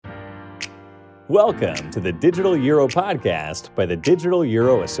Welcome to the Digital Euro Podcast by the Digital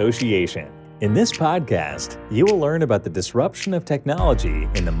Euro Association. In this podcast, you will learn about the disruption of technology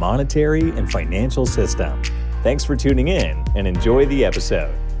in the monetary and financial system. Thanks for tuning in and enjoy the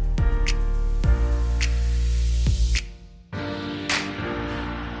episode.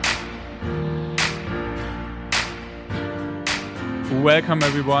 Welcome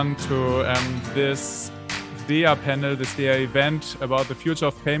everyone to this DEA panel, this DEA event about the future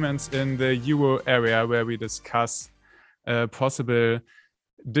of payments in the Euro area, where we discuss possible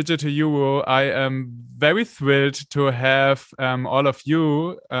digital euro. I am very thrilled to have all of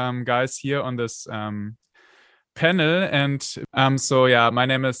you guys here on this panel. And my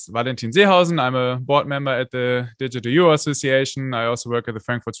name is Valentin Seehausen. I'm a board member at the Digital Euro Association. I also work at the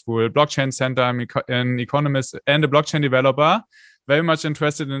Frankfurt School Blockchain Center. I'm an economist and a blockchain developer. Very much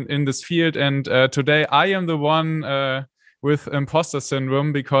interested in this field, and today I am the one with imposter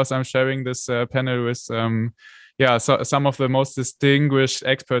syndrome because I'm sharing this panel with some of the most distinguished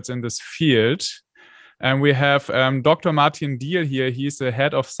experts in this field. And we have Dr. Martin Diehl here. He's the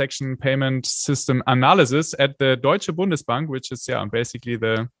head of section payment system analysis at the Deutsche Bundesbank, which is basically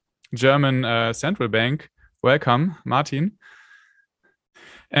the German central bank. Welcome, Martin.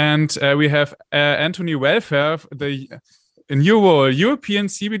 And we have Anthony Welfare, the new role, European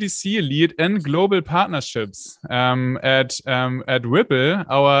CBDC lead in global partnerships at Ripple,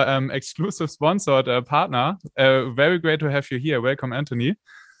 our exclusive sponsored partner. Very great to have you here. Welcome, Anthony.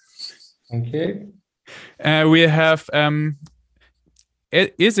 Thank you. We have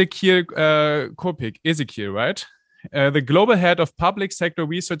Ezekiel Kopik, Ezekiel, right? The global head of public sector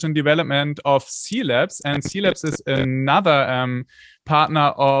research and development of C-Labs, and C-Labs is another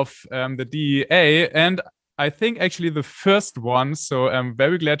partner of the DEA, and I think actually the first one, so I'm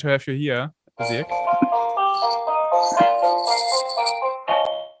very glad to have you here, Zirk.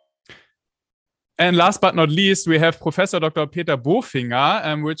 And last but not least, we have Professor Dr. Peter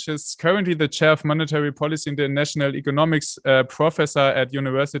Bofinger, which is currently the chair of monetary policy and international economics professor at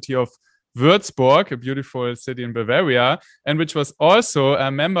University of Würzburg, a beautiful city in Bavaria, and which was also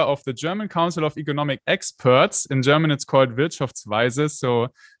a member of the German Council of Economic Experts. In German, it's called Wirtschaftsweise. So,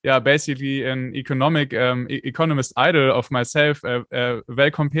 basically an economist idol of myself.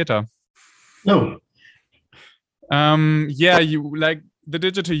 Welcome, Peter. No. You like the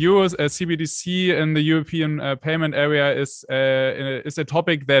digital euros, CBDC in the European payment area is a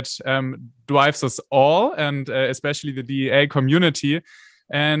topic that drives us all, and especially the DEA community.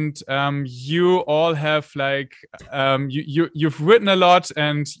 And you all have you've written a lot,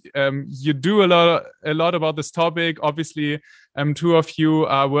 and you do a lot about this topic. Obviously, two of you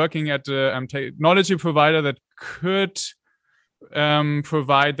are working at a technology provider that could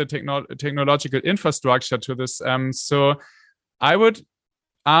provide the technological infrastructure to this. So I would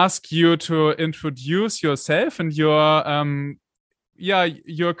ask you to introduce yourself and your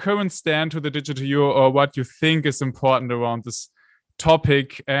current stand to the digital euro, or what you think is important around this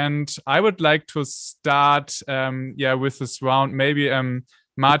topic. And I would like to start with this round. Maybe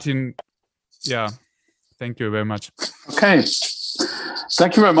Martin, thank you very much. Okay,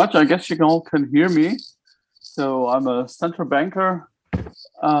 thank you very much. I guess you all can hear me. So I'm a central banker,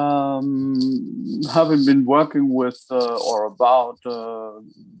 having been working with or about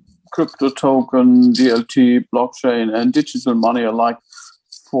crypto token, DLT, blockchain, and digital money alike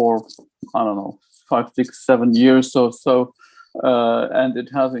for 5, 6, 7 years or so. And it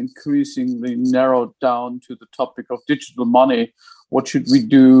has increasingly narrowed down to the topic of digital money. What should we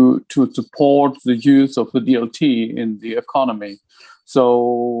do to support the use of the DLT in the economy?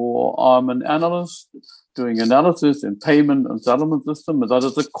 So I'm an analyst doing analysis in payment and settlement system, and that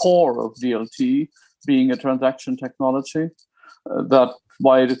is the core of DLT, being a transaction technology. That's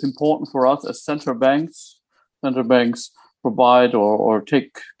why it is important for us as central banks. Central banks provide or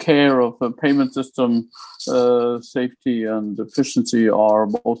take care of the payment system. Safety and efficiency are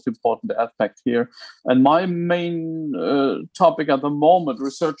most important aspects here. And my main topic at the moment,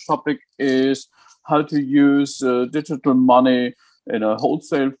 research topic, is how to use digital money in a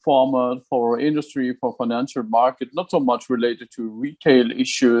wholesale format for industry, for financial market, not so much related to retail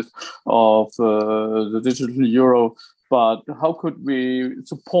issues of the digital euro, but how could we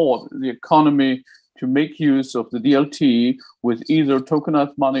support the economy to make use of the DLT with either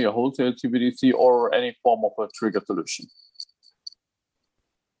tokenized money, a wholesale CBDC, or any form of a trigger solution.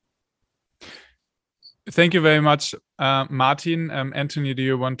 Thank you very much, Martin. Anthony, do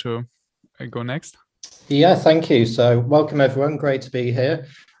you want to go next? Yeah, thank you. So welcome, everyone. Great to be here.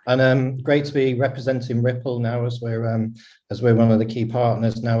 And great to be representing Ripple now, as we're one of the key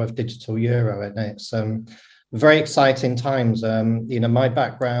partners now of Digital Euro, and it's very exciting times. My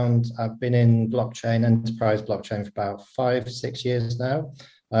background, I've been in blockchain, enterprise blockchain for about 5-6 years now.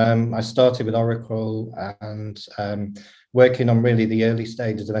 I started with Oracle and working on really the early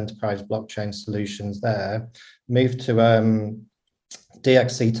stages of enterprise blockchain solutions there. Moved to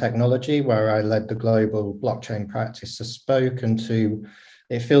DXC Technology, where I led the global blockchain practice. So spoken to,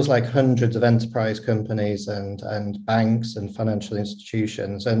 it feels like hundreds of enterprise companies and banks and financial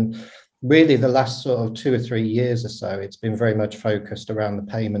institutions. And really the last sort of 2 or 3 years or so, it's been very much focused around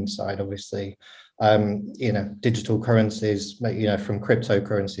the payment side, obviously. Digital currencies, from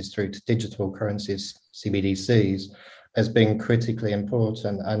cryptocurrencies through to digital currencies, CBDCs, has been critically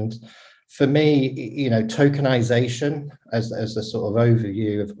important. And for me, tokenization as a sort of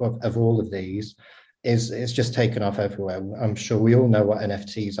overview of all of these is just taken off everywhere. I'm sure we all know what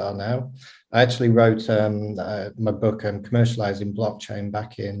NFTs are now. I actually wrote my book on commercializing blockchain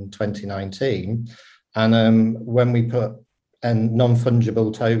back in 2019. And when we put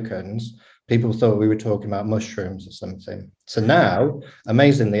non-fungible tokens, people thought we were talking about mushrooms or something. So now,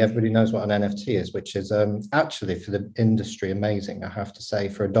 amazingly, everybody knows what an NFT is, which is actually for the industry amazing, I have to say.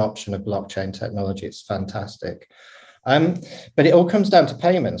 For adoption of blockchain technology, it's fantastic. But it all comes down to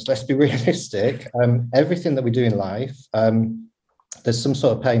payments. Let's be realistic. Everything that we do in life, there's some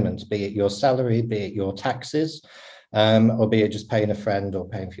sort of payment, be it your salary, be it your taxes, or be it just paying a friend or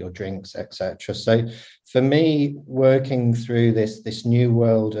paying for your drinks, etc. So for me, working through this new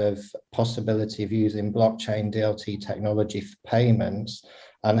world of possibility of using blockchain DLT technology for payments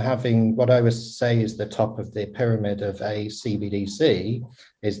and having what I would say is the top of the pyramid of a CBDC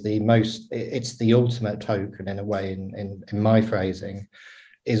is it's the ultimate token in a way, in my phrasing,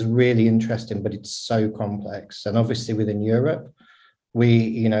 is really interesting, but it's so complex. And obviously within Europe,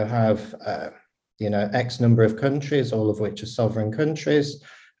 we have X number of countries, all of which are sovereign countries.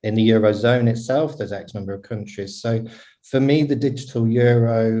 In the Eurozone itself, there's X number of countries. So for me, the digital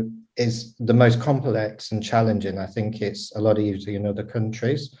euro is the most complex and challenging. I think it's a lot easier in other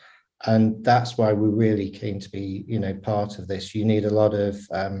countries. And that's why we're really keen to be, part of this. You need a lot of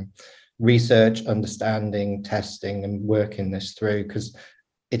research, understanding, testing, and working this through, because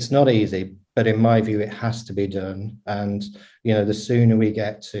it's not easy, but in my view, it has to be done. And, the sooner we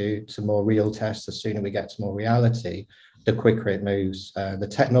get to more real tests, the sooner we get to more reality, the quicker it moves. The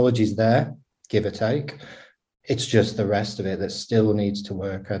technology's there, give or take. It's just the rest of it that still needs to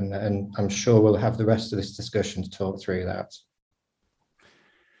work. And I'm sure we'll have the rest of this discussion to talk through that.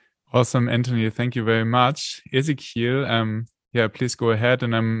 Awesome, Anthony. Thank you very much. Ezekiel, please go ahead.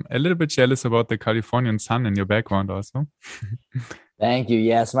 And I'm a little bit jealous about the Californian sun in your background also. Thank you.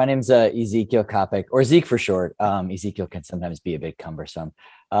 Yes, my name's Ezekiel Kopek, or Zeke for short. Ezekiel can sometimes be a bit cumbersome.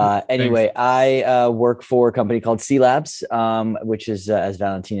 Anyway, I work for a company called C Labs, which is, as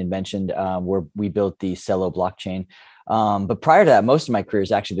Valentin had mentioned, where we built the Celo blockchain. But prior to that, most of my career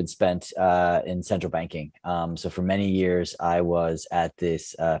has actually been spent in central banking. So for many years, I was at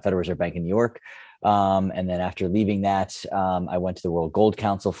this Federal Reserve Bank in New York. And then after leaving that, I went to the World Gold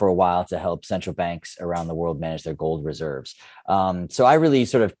Council for a while to help central banks around the world manage their gold reserves. So I really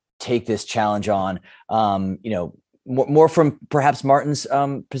sort of take this challenge on, more from perhaps Martin's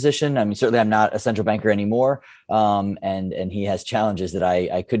position. I mean, certainly I'm not a central banker anymore, and he has challenges that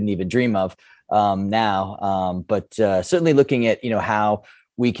I couldn't even dream of now. But certainly looking at how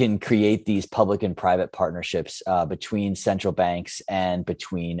we can create these public and private partnerships between central banks and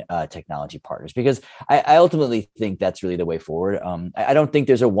between technology partners, because I ultimately think that's really the way forward. I don't think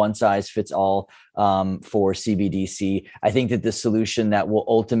there's a one size fits all for CBDC. I think that the solution that will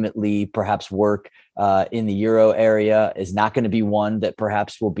ultimately perhaps work in the Euro area is not going to be one that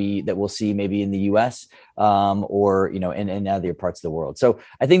perhaps we'll see maybe in the US or in other parts of the world. So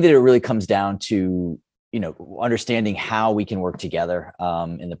I think that it really comes down to understanding how we can work together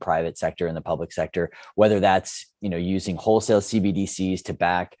in the private sector and the public sector, whether that's, using wholesale CBDCs to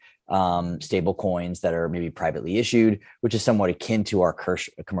back stable coins that are maybe privately issued, which is somewhat akin to our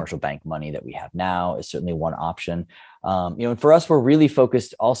commercial bank money that we have now, is certainly one option. And for us, we're really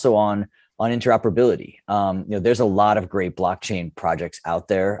focused also on interoperability. There's a lot of great blockchain projects out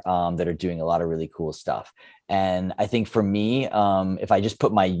there that are doing a lot of really cool stuff. And I think for me, if I just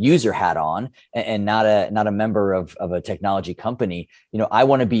put my user hat on and not a member of a technology company, I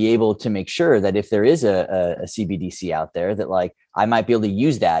want to be able to make sure that if there is a CBDC out there, that I might be able to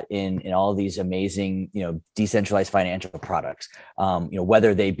use that in all these amazing, decentralized financial products,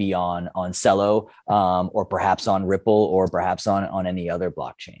 whether they be on Celo or perhaps on Ripple or perhaps on any other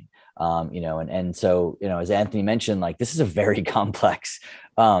blockchain. And so, as Anthony mentioned, this is a very complex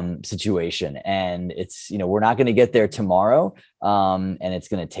situation, and it's, we're not going to get there tomorrow. and it's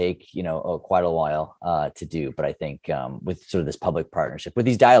going to take quite a while to do. But I think with sort of this public partnership, with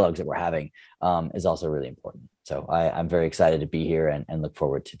these dialogues that we're having, is also really important. So I'm very excited to be here and look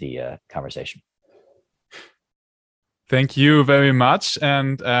forward to the conversation. Thank you very much.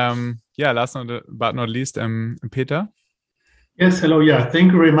 And last but not least, Peter. Yes, hello. Yeah,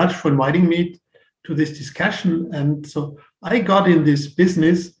 thank you very much for inviting me to this discussion. And so I got in this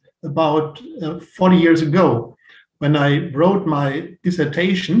business about 40 years ago when I wrote my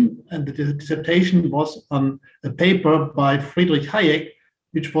dissertation, and the dissertation was on a paper by Friedrich Hayek,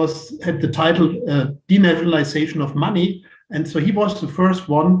 which had the title Denationalization of Money. And so he was the first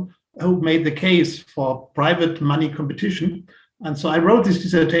one who made the case for private money competition. And so I wrote this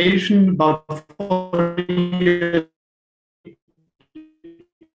dissertation about 40 years.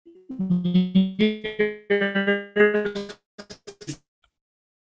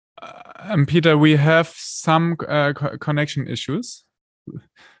 Peter, we have some connection issues,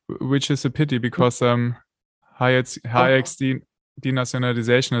 which is a pity because Hayek's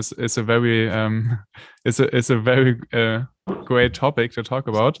denationalization is a very great topic to talk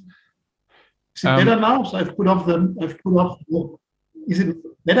about. Is it better now? So I've put off. Is it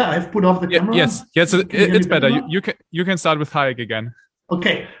better? I've put off the camera. Yes, it's better. You can start with Hayek again.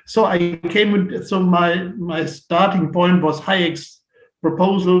 Okay, so I came with. So my starting point was Hayek's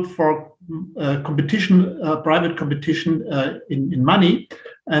proposal for competition, private competition in money,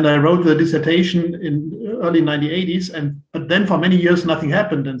 and I wrote the dissertation in early 1980s. But then for many years nothing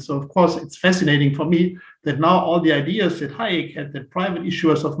happened, and so of course it's fascinating for me that now all the ideas that Hayek had, that private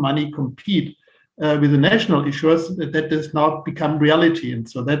issuers of money compete with the national issuers, that has now become reality. And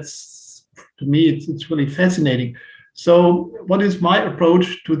so that's, to me, it's really fascinating. So what is my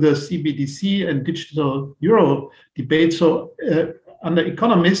approach to the CBDC and digital euro debate? So under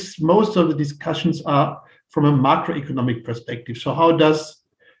economists, most of the discussions are from a macroeconomic perspective. So how does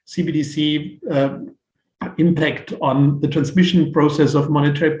CBDC impact on the transmission process of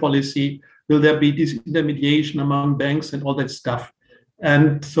monetary policy? Will there be disintermediation among banks and all that stuff?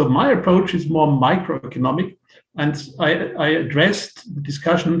 And so my approach is more microeconomic, and I addressed the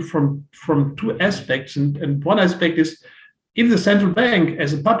discussion from two aspects. And one aspect is, if the central bank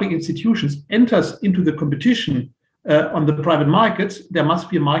as a public institution enters into the competition on the private markets, there must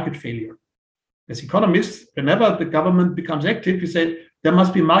be a market failure. As economists, whenever the government becomes active, we say there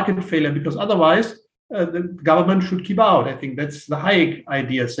must be market failure, because otherwise the government should keep out. I think that's the Hayek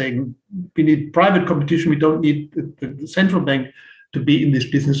idea, saying we need private competition, we don't need the central bank to be in this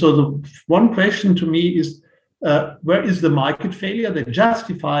business. So the one question to me is, where is the market failure that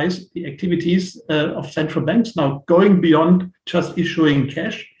justifies the activities of central banks now going beyond just issuing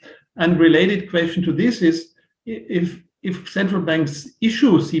cash? And related question to this is, if central banks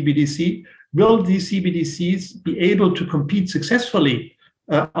issue CBDC, will these CBDCs be able to compete successfully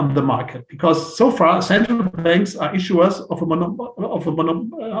on the market? Because so far, central banks are issuers of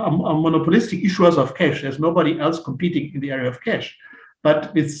monopolistic issuers of cash. There's nobody else competing in the area of cash.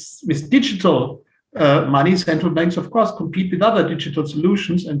 But with digital money, central banks, of course, compete with other digital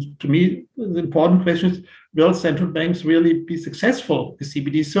solutions. And to me, the important question is, will central banks really be successful with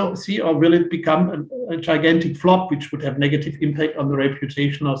CBDC, or will it become a gigantic flop, which would have negative impact on the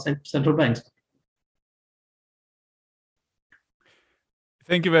reputation of central banks?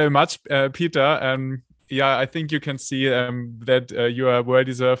 Thank you very much, Peter. I think you can see that you are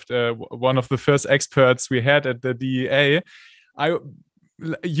well-deserved one of the first experts we had at the DEA.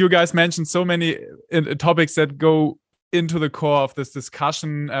 You guys mentioned so many topics that go into the core of this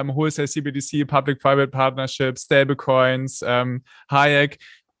discussion: wholesale CBDC, public-private partnerships, stablecoins, Hayek.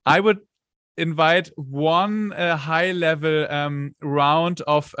 I would invite one high-level round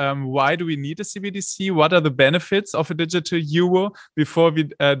of why do we need a CBDC? What are the benefits of a digital euro before we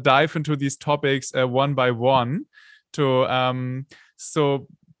dive into these topics one by one? Can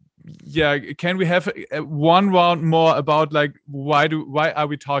we have one round more about why are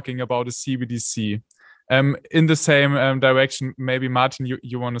we talking about a CBDC? In the same direction, maybe Martin,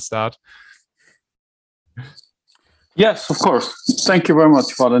 you want to start? Yes, of course. Thank you very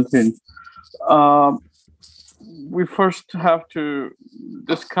much, Valentin. We first have to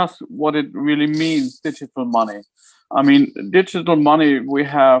discuss what it really means, digital money. I mean, digital money we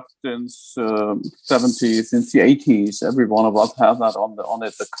have since 70s, since the 80s. Every one of us has that on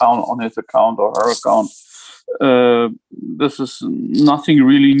his account or her account. This is nothing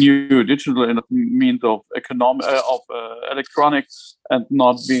really new. Digital in means of electronics and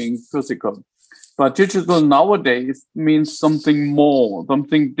not being physical. But digital nowadays means something more,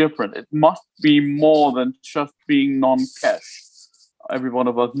 something different. It must be more than just being non-cash. Every one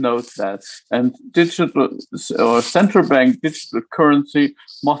of us knows that. And digital or central bank digital currency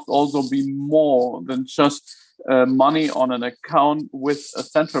must also be more than just money on an account with a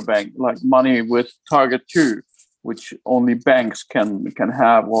central bank, like money with Target 2, which only banks can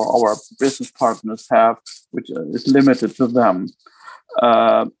have, or our business partners have, which is limited to them.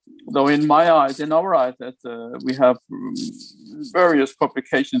 Though in our eyes, we have various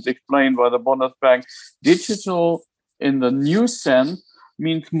publications explained by the Bundesbank, digital in the new sense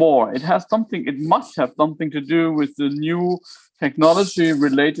means more. It must have something to do with the new technology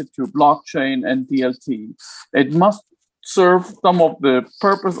related to blockchain and DLT. It must serve some of the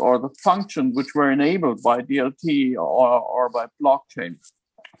purpose or the functions which were enabled by DLT or by blockchain.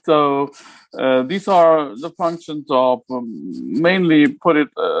 So these are the functions of mainly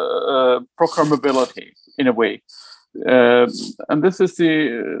programmability in a way. And this is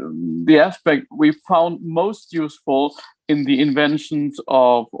the aspect we found most useful in the inventions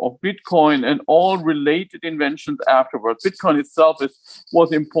of Bitcoin and all related inventions afterwards. Bitcoin itself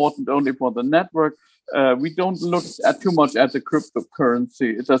was important only for the network. We don't look too much at the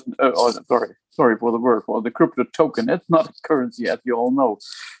cryptocurrency. It doesn't. Sorry for the word, for the crypto token. It's not a currency, as you all know.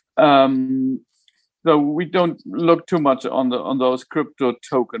 So we don't look too much on those crypto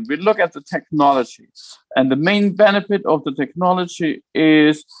tokens. We look at the technology, and the main benefit of the technology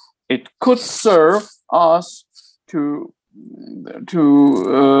is it could serve us to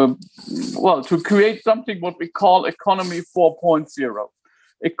create something what we call economy 4.0.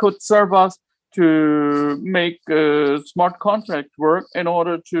 It could serve us to make smart contract work in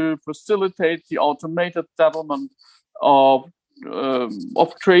order to facilitate the automated settlement of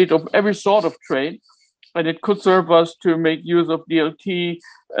trade, of every sort of trade. And it could serve us to make use of DLT,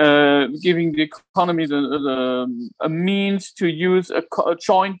 giving the economy a means to use a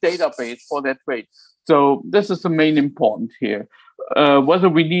joint database for that trade. So this is the main important here. Whether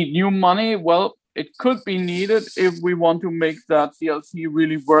we need new money, well, it could be needed if we want to make that DLT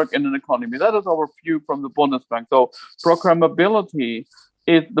really work in an economy. That is our view from the Bundesbank. So programmability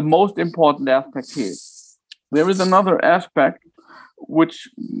is the most important aspect here. There is another aspect which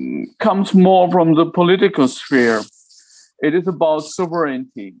comes more from the political sphere. It is about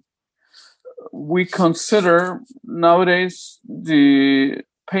sovereignty. We consider nowadays the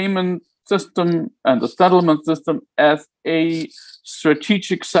payment system and the settlement system as a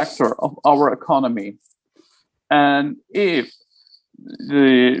strategic sector of our economy. And if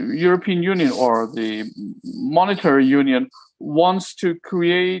the European Union or the Monetary Union wants to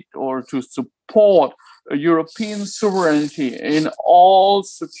create or to support a European sovereignty in all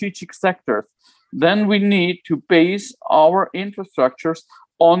strategic sectors, then we need to base our infrastructures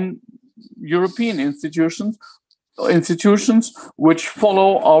on European institutions which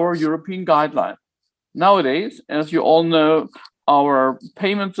follow our European guidelines. Nowadays, as you all know, our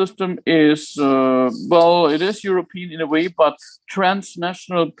payment system is, it is European in a way, but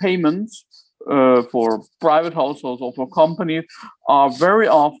transnational payments for private households or for companies are very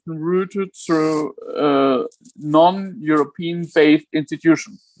often routed through non-European based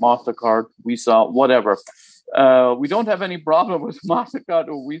institutions, MasterCard, Visa, whatever. We don't have any problem with MasterCard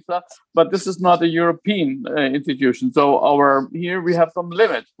or Visa, but this is not a European institution. So here we have some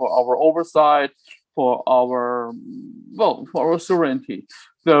limits for our oversight, for our sovereignty.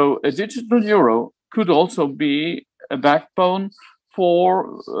 So a digital euro could also be a backbone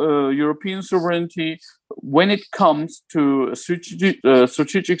for European sovereignty when it comes to a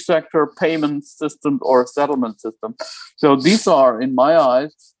strategic sector, payment system, or settlement system. So these are, in my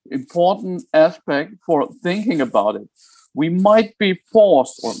eyes, important aspects for thinking about it. We might be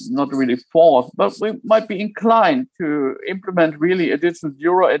forced, or not really forced, but we might be inclined to implement really a digital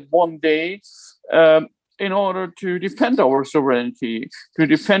euro at one day in order to defend our sovereignty, to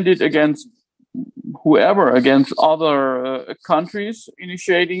defend it against whoever, against other countries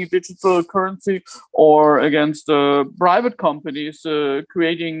initiating a digital currency, or against private companies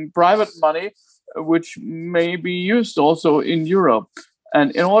creating private money, which may be used also in Europe.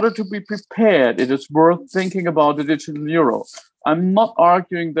 And in order to be prepared, it is worth thinking about the digital euro. I'm not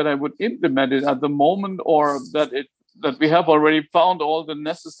arguing that I would implement it at the moment, or that we have already found all the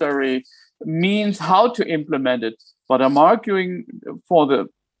necessary means how to implement it. But I'm arguing for the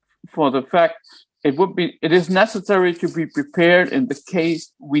fact it is necessary to be prepared in the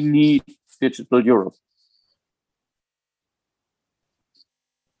case we need digital euro.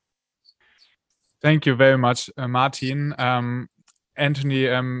 Thank you very much, Martin. Anthony,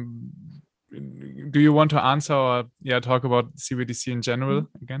 do you want to answer or talk about CBDC in general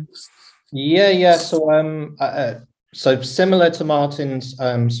again? Yeah. So So similar to Martin's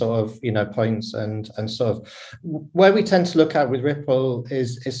sort of points and sort of where we tend to look at with Ripple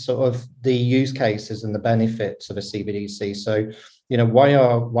is sort of the use cases and the benefits of a CBDC. So why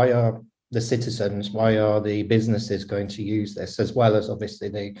are the citizens, why are the businesses going to use this, as well as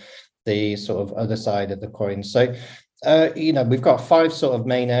obviously the sort of other side of the coin. So we've got 5 sort of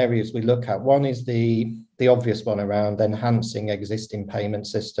main areas we look at. One is the obvious one around enhancing existing payment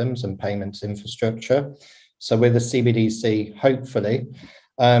systems and payments infrastructure. So with a CBDC, hopefully,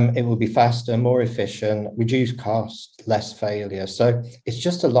 it will be faster, more efficient, reduce cost, less failure. So it's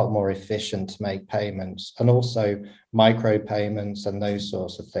just a lot more efficient to make payments, and also micro payments and those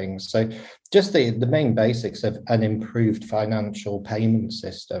sorts of things. So just the main basics of an improved financial payment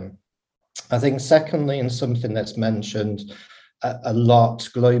system. I think secondly, and something that's mentioned a lot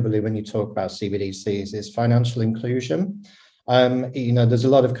globally when you talk about CBDCs, is financial inclusion. There's a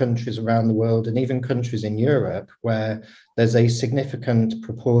lot of countries around the world, and even countries in Europe, where there's a significant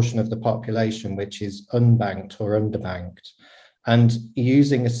proportion of the population which is unbanked or underbanked. And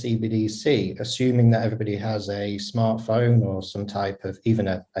using a CBDC, assuming that everybody has a smartphone or some type of even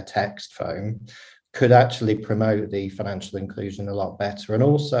a text phone, could actually promote the financial inclusion a lot better. And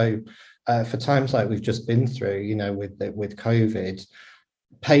also for times like we've just been through, with COVID,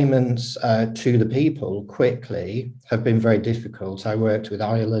 payments to the people quickly have been very difficult. I worked with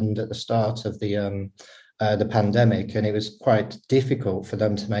Ireland at the start of the pandemic, and it was quite difficult for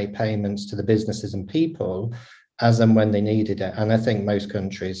them to make payments to the businesses and people as and when they needed it. And I think most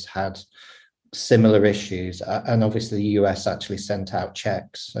countries had similar issues. And obviously the US actually sent out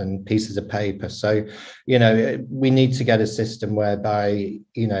checks and pieces of paper. So, we need to get a system whereby,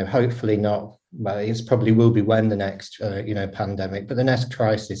 hopefully not, well, it probably will be when the next, pandemic, but the next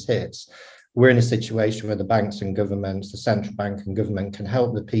crisis hits, we're in a situation where the banks and governments, the central bank and government, can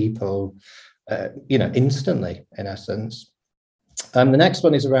help the people, instantly, in essence. The next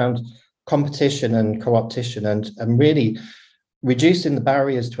one is around competition and co-opetition, and really reducing the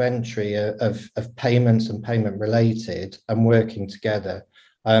barriers to entry of payments and payment related and working together.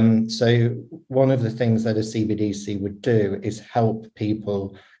 So one of the things that a CBDC would do is help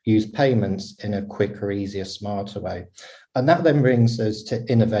people use payments in a quicker, easier, smarter way. And that then brings us to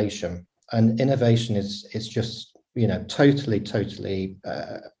innovation. And innovation is just, totally,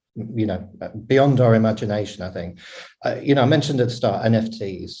 beyond our imagination, I think. I mentioned at the start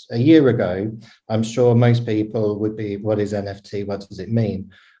NFTs. A year ago, I'm sure most people would be, what is NFT? What does it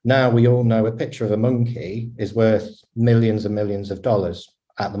mean? Now we all know a picture of a monkey is worth millions and millions of dollars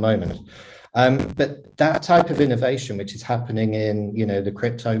at the moment. But that type of innovation, which is happening in, the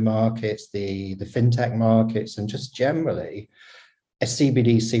crypto markets, the fintech markets, and just generally, a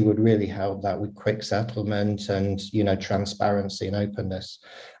CBDC would really help that with quick settlement and, transparency and openness.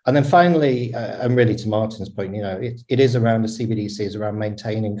 And then finally, and really to Martin's point, it is around the CBDC is around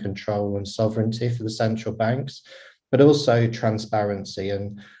maintaining control and sovereignty for the central banks, but also transparency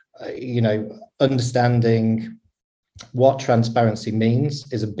and, understanding what transparency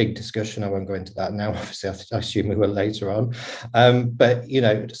means is a big discussion. I won't go into that now. Obviously, I assume we will later on. But,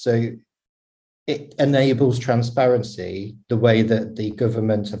 so it enables transparency the way that the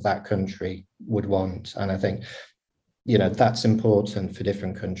government of that country would want. And I think, that's important for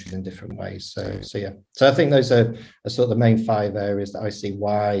different countries in different ways. So yeah. So I think those are sort of the main 5 areas that I see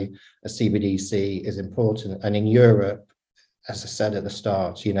why a CBDC is important. And in Europe, as I said at the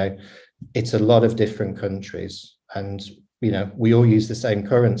start, it's a lot of different countries. And, we all use the same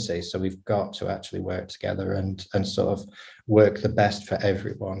currency. So we've got to actually work together and sort of work the best for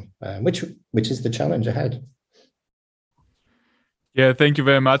everyone, which is the challenge ahead. Yeah, thank you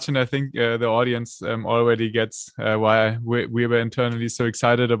very much. And I think the audience already gets why we were internally so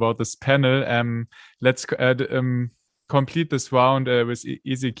excited about this panel. Let's complete this round with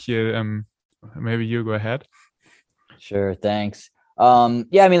Ezekiel. Maybe you go ahead. Sure, thanks. Look,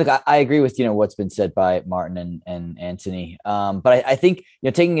 I agree with, what's been said by Martin and Anthony. But I think,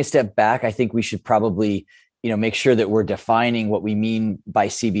 taking a step back, I think we should probably, make sure that we're defining what we mean by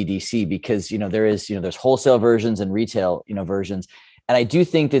CBDC, because, there's wholesale versions and retail, versions. And I do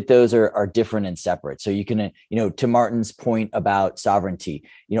think that those are different and separate. So you can, to Martin's point about sovereignty,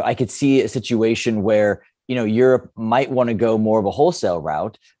 I could see a situation where, Europe might want to go more of a wholesale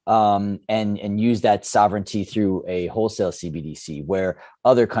route and use that sovereignty through a wholesale CBDC, where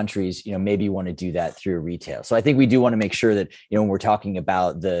other countries, maybe want to do that through retail. So I think we do want to make sure that, when we're talking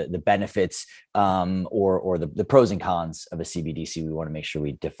about the benefits or the pros and cons of a CBDC, we want to make sure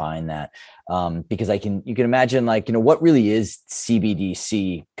we define that because you can imagine what really is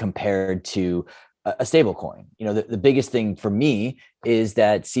CBDC compared to a stable coin. The biggest thing for me is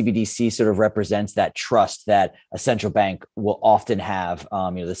that CBDC sort of represents that trust that a central bank will often have.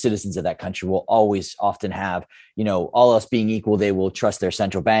 The citizens of that country will always often have, all else being equal, they will trust their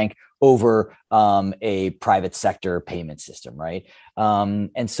central bank over a private sector payment system, right?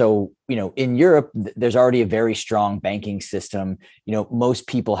 And so, in Europe, there's already a very strong banking system. Most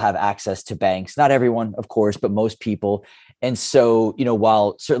people have access to banks, not everyone, of course, but most people. And so,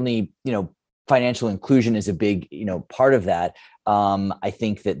 while certainly, financial inclusion is a big, part of that. I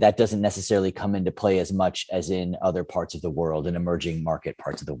think that doesn't necessarily come into play as much as in other parts of the world, in emerging market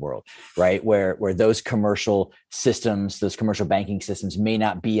parts of the world, right? Where those commercial systems, those commercial banking systems may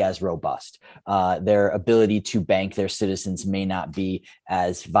not be as robust. Their ability to bank their citizens may not be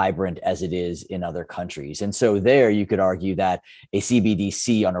as vibrant as it is in other countries. And so there you could argue that a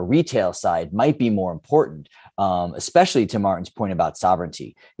CBDC on a retail side might be more important, especially to Martin's point about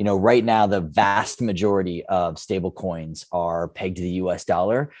sovereignty. Right now, the vast majority of stable coins are pegged to the US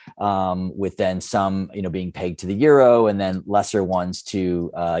dollar, with then some, being pegged to the euro, and then lesser ones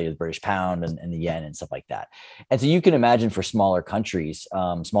to the British pound and the yen and stuff like that. And so you can imagine for smaller countries,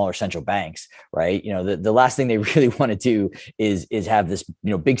 smaller central banks, right? The last thing they really want to do is have this,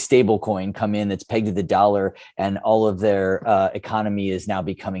 big stable coin come in that's pegged to the dollar, and all of their economy is now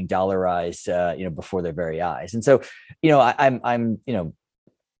becoming dollarized, before their very eyes. And so, I'm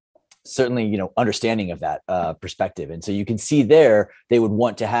certainly, understanding of that perspective. And so you can see there, they would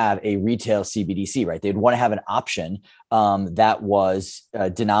want to have a retail CBDC, right? They'd want to have an option that was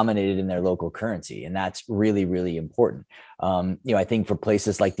denominated in their local currency. And that's really, really important. I think for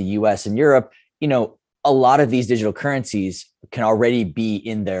places like the US and Europe, a lot of these digital currencies can already be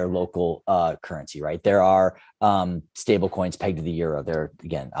in their local currency, right? There are stable coins pegged to the euro. There,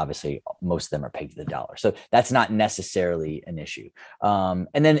 again, obviously, most of them are pegged to the dollar. So that's not necessarily an issue. And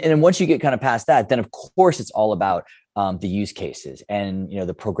then once you get kind of past that, then of course it's all about the use cases and,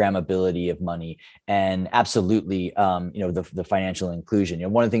 the programmability of money, and absolutely, the financial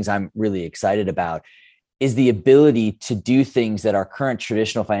inclusion. One of the things I'm really excited about is the ability to do things that our current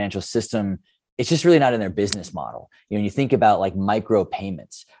traditional financial system, it's just really not in their business model. When you think about like micro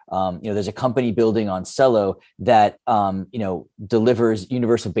payments, there's a company building on Cello that, delivers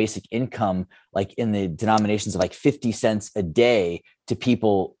universal basic income, like in the denominations of like 50 cents a day to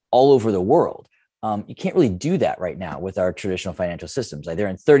people all over the world. You can't really do that right now with our traditional financial systems. Like they're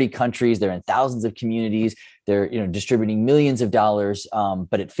in 30 countries, they're in thousands of communities, they're distributing millions of dollars,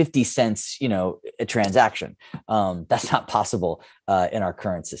 but at 50 cents, a transaction, that's not possible in our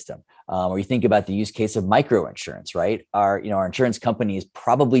current system. Or you think about the use case of microinsurance, right? Our insurance companies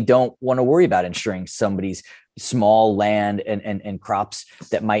probably don't want to worry about insuring somebody's small land and crops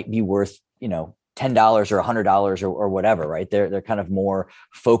that might be worth, $10 or $100 or whatever, right? They're kind of more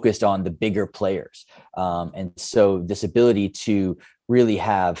focused on the bigger players. And so this ability to really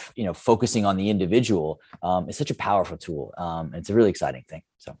have, focusing on the individual is such a powerful tool. It's a really exciting thing.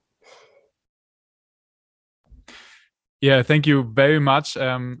 So. Yeah, thank you very much.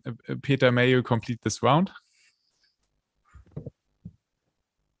 Peter, may you complete this round?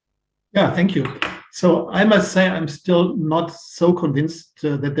 Yeah, thank you. So I must say I'm still not so convinced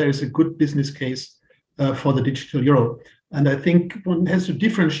that there is a good business case for the digital euro. And I think one has to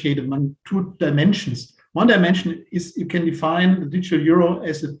differentiate among two dimensions. One dimension is you can define the digital euro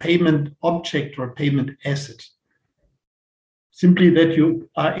as a payment object or a payment asset. Simply that you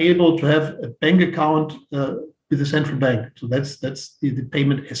are able to have a bank account with the central bank. So that's the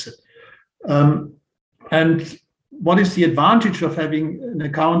payment asset. And what is the advantage of having an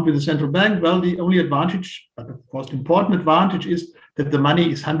account with the central bank? Well, the only advantage, but of course important advantage, is that the money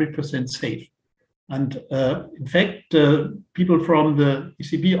is 100% safe. And in fact, people from the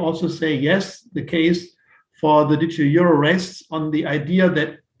ECB also say, yes, the case for the digital euro rests on the idea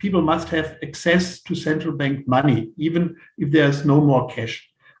that people must have access to central bank money, even if there's no more cash.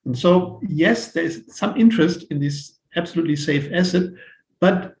 And so, yes, there's some interest in this absolutely safe asset,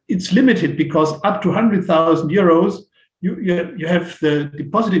 but it's limited because up to 100,000 euros, you have the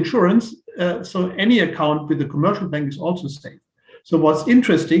deposit insurance. So any account with the commercial bank is also safe. So what's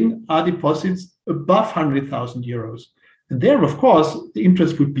interesting are deposits above 100,000 euros. And there, of course, the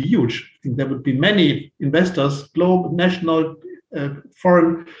interest would be huge. I think there would be many investors, global, national,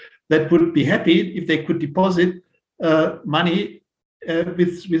 foreign, that would be happy if they could deposit money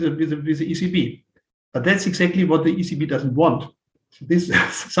with the ECB. But that's exactly what the ECB doesn't want. So this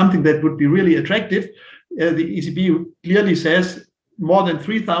is something that would be really attractive. The ECB clearly says more than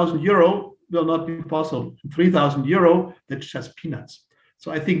 3,000 euro will not be possible. 3,000 euro, that's just peanuts.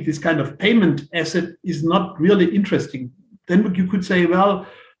 So I think this kind of payment asset is not really interesting. Then you could say, well,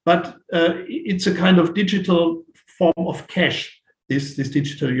 but it's a kind of digital form of cash, this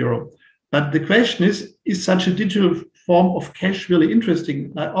digital euro. But the question is such a digital form of cash really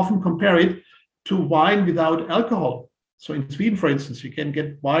interesting? I often compare it to wine without alcohol. So in Sweden, for instance, you can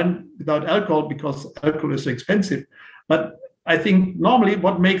get wine without alcohol because alcohol is so expensive. But I think normally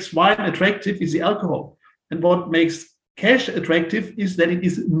what makes wine attractive is the alcohol. And what makes cash attractive is that it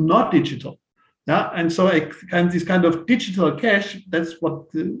is not digital. Yeah, and so this kind of digital cash, that's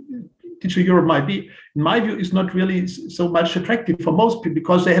what the digital euro might be, in my view, is not really so much attractive for most people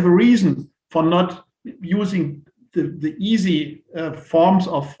because they have a reason for not using the easy forms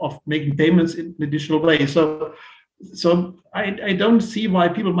of making payments in a digital way. So I don't see why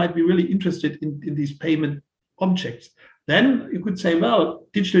people might be really interested in these payment objects. Then you could say, well,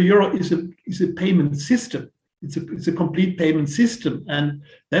 digital euro is a payment system. It's a complete payment system, and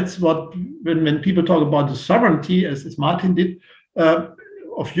that's what when people talk about the sovereignty, as Martin did,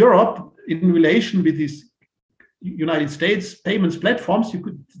 of Europe in relation with these United States payments platforms,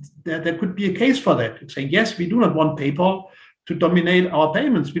 there could be a case for that. Saying yes, we do not want PayPal to dominate our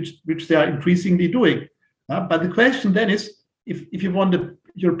payments, which they are increasingly doing. But the question then is, if you want a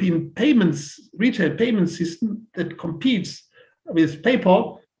European retail payment system that competes with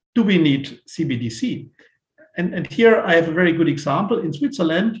PayPal, do we need CBDC? And here I have a very good example. In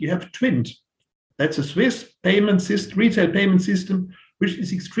Switzerland, you have Twint. That's a Swiss payment system, retail payment system, which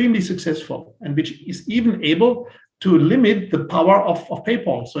is extremely successful and which is even able to limit the power of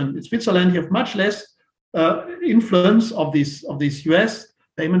PayPal. So in Switzerland, you have much less influence of these US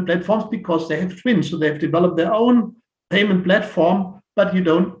payment platforms because they have Twint. So they've developed their own payment platform, but this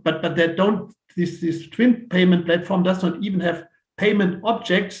Twint payment platform does not even have payment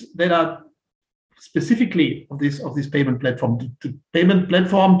objects that are specifically of this payment platform. The payment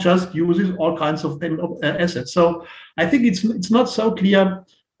platform just uses all kinds of payment assets. So I think it's not so clear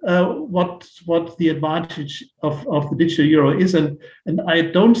what the advantage of the digital euro is, and I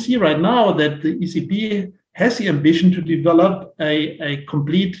don't see right now that the ECB has the ambition to develop a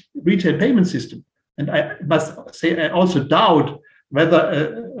complete retail payment system. And I must say I also doubt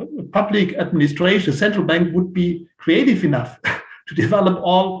whether a public administration, a central bank, would be creative enough to develop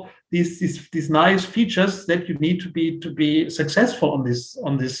all these nice features that you need to be successful on this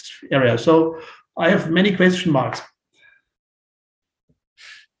area. So I have many question marks.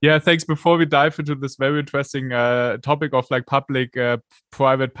 Yeah, thanks. Before we dive into this very interesting topic of like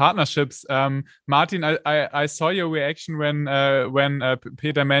public-private partnerships, Martin, I saw your reaction when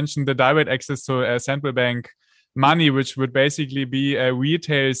Peter mentioned the direct access to central bank money, which would basically be a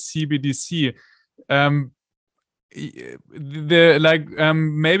retail CBDC. Maybe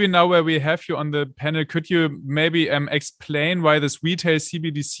now where we have you on the panel, could you maybe explain why this retail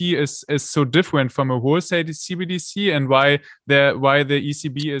CBDC is so different from a wholesale CBDC and why the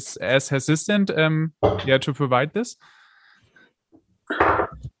ECB is as hesitant to provide this?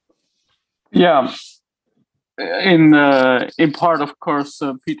 Yeah, in part, of course,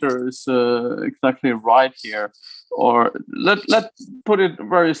 Peter is exactly right here. Or let's put it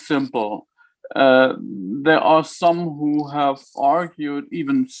very simple. There are some who have argued,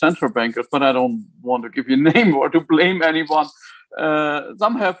 even central bankers, but I don't want to give you a name or to blame anyone.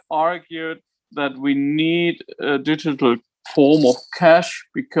 Some have argued that we need a digital form of cash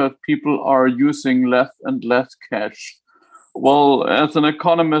because people are using less and less cash. Well, as an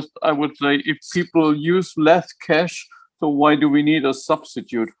economist, I would say if people use less cash, so why do we need a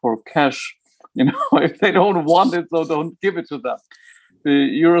substitute for cash? If they don't want it, so don't give it to them. The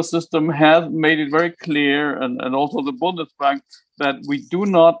Euro system has made it very clear, and also the Bundesbank, that we do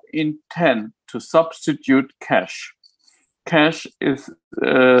not intend to substitute cash. Cash is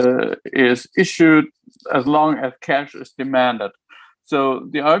issued as long as cash is demanded. So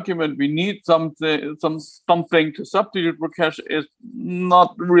the argument we need something to substitute for cash is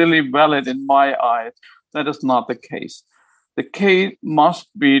not really valid in my eyes. That is not the case. The case must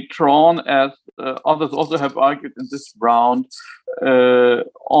be drawn, as others also have argued in this round,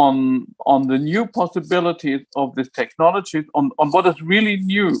 on the new possibilities of this technology, on what is really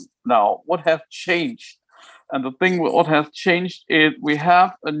new now, what has changed. And the thing what has changed is we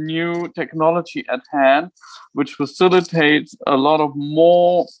have a new technology at hand, which facilitates a lot of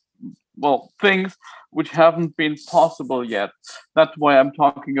more, things which haven't been possible yet. That's why I'm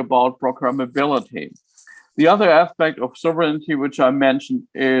talking about programmability. The other aspect of sovereignty, which I mentioned,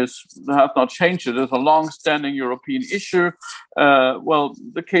 has not changed. It is a long-standing European issue.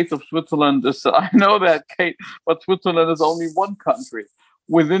 The case of Switzerland is, I know that, Kate, but Switzerland is only one country.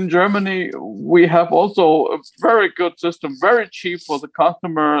 Within Germany, we have also a very good system, very cheap for the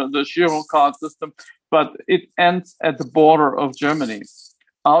customer, the Giro card system, but it ends at the border of Germany.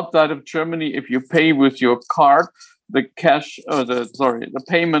 outside of Germany, if you pay with your card, the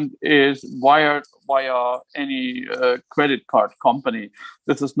payment is wired via any credit card company.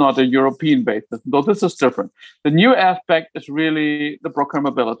 This is not a European based, though this is different. The new aspect is really the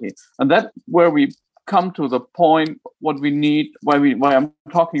programmability, and that's where we come to the point what we need. Why I'm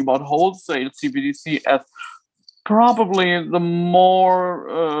talking about wholesale CBDC as probably the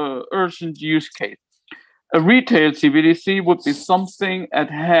more urgent use case. A retail CBDC would be something at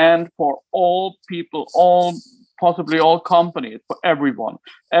hand for all people, possibly all companies, for everyone.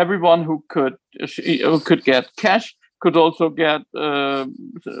 Everyone who could get cash could also get a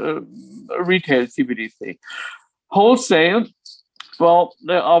retail CBDC. Wholesale, well,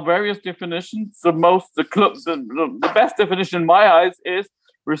 there are various definitions. The best definition in my eyes is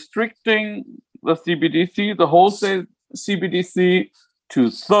restricting the CBDC, the wholesale CBDC, to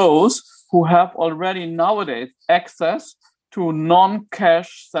those who have already nowadays access to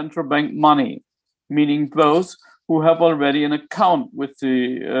non-cash central bank money, meaning those who have already an account with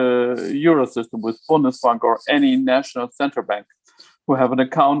the Euro system, with Bundesbank or any national central bank, who have an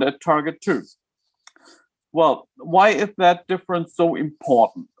account at Target 2. Well, why is that difference so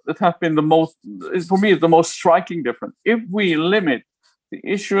important? It has been for me, the most striking difference. If we limit the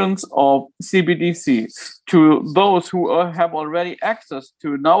issuance of CBDC to those who have already access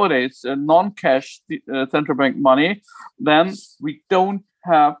to nowadays non-cash central bank money, then we don't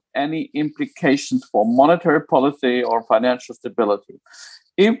have any implications for monetary policy or financial stability.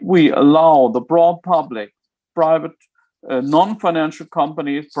 If we allow the broad public, private, non-financial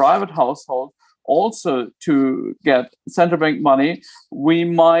companies, private households also to get central bank money, we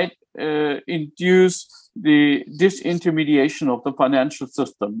might induce the disintermediation of the financial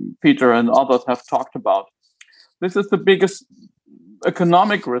system Peter and others have talked about. This is the biggest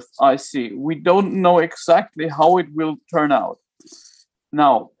economic risk I see. We don't know exactly how it will turn out.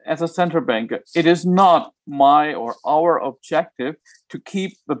 Now, as a central banker, it is not my or our objective to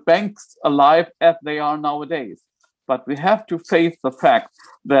keep the banks alive as they are nowadays. But we have to face the fact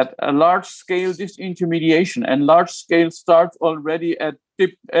that a large-scale disintermediation and large-scale starts already at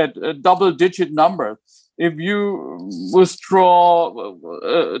double-digit numbers. If you withdraw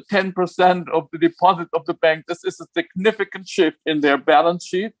 10% of the deposit of the bank, this is a significant shift in their balance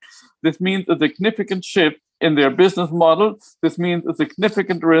sheet. This means a significant shift in their business model. This means a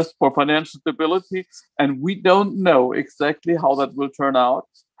significant risk for financial stability. And we don't know exactly how that will turn out,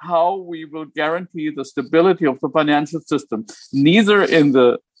 how we will guarantee the stability of the financial system, neither in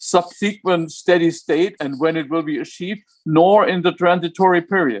the subsequent steady state and when it will be achieved, nor in the transitory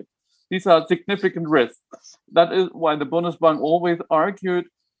period. These are significant risks. That is why the Bundesbank always argued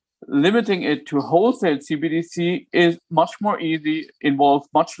limiting it to wholesale CBDC is much more easy, involves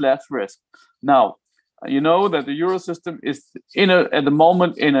much less risk. Now, you know that the Euro system is at the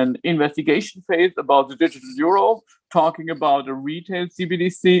moment in an investigation phase about the digital euro, talking about a retail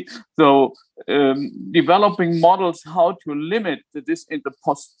CBDC. So developing models how to limit the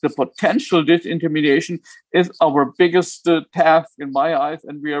potential disintermediation is our biggest task in my eyes,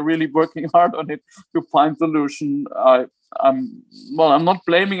 and we are really working hard on it to find solution. I'm not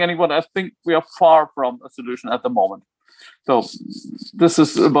blaming anyone. I think we are far from a solution at the moment. So this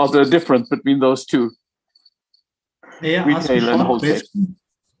is about the difference between those two. May I ask a short question?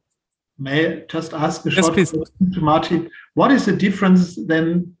 May I just ask a short question to Martin? What is the difference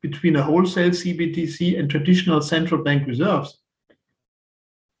then between a wholesale CBDC and traditional central bank reserves?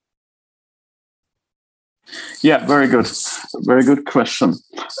 Yeah, very good. Very good question.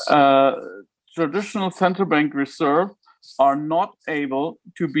 Traditional central bank reserves are not able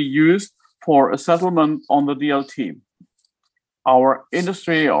to be used for a settlement on the DLT. Our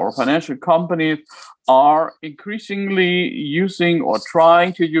industry, our financial companies are increasingly using or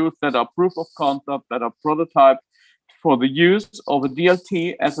trying to use that are proof of concept, that are prototype for the use of a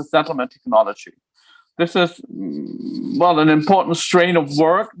DLT as a settlement technology. This is, an important strain of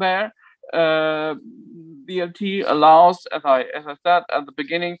work there. DLT allows, as I said at the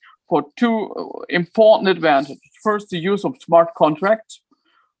beginning, for two important advantages. First, the use of smart contracts,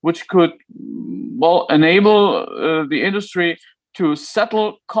 which could enable the industry to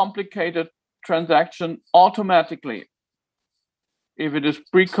settle complicated transaction automatically if it is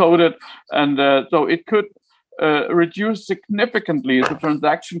pre-coded, and so it could reduce significantly the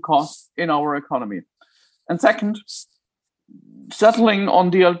transaction costs in our economy. And second, settling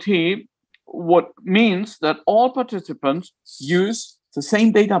on DLT means that all participants use the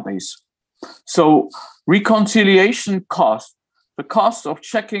same database. So reconciliation costs, the cost of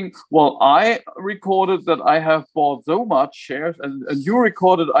checking, well, I recorded that I have bought so much shares, and you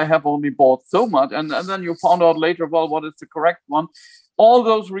recorded I have only bought so much, and then you found out later, well, what is the correct one? All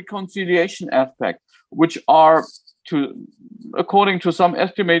those reconciliation aspects, which are, according to some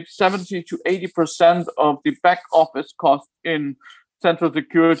estimates, 70 to 80% of the back office cost in central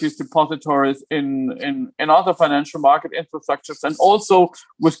securities depositories, in other financial market infrastructures, and also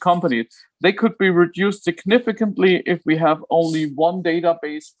with companies. They could be reduced significantly if we have only one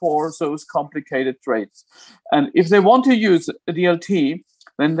database for those complicated trades. And if they want to use a DLT,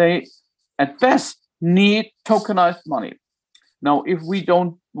 then they, at best, need tokenized money. Now, if we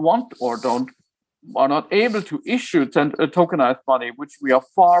don't want or are not able to issue tokenized money, which we are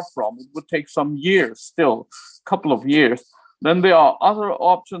far from, it would take some years still, a couple of years, then there are other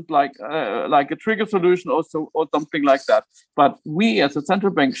options like a trigger solution or something like that. But we as a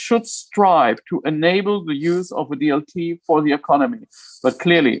central bank should strive to enable the use of a DLT for the economy. But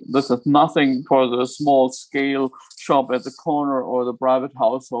clearly, this is nothing for the small scale shop at the corner or the private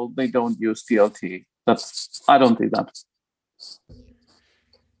household. They don't use DLT. I don't see that.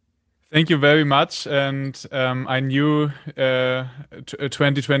 Thank you very much. And I knew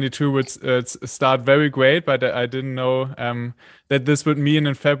 2022 would start very great, but I didn't know that this would mean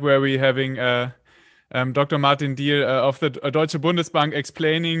in February having Dr. Martin Diehl of the Deutsche Bundesbank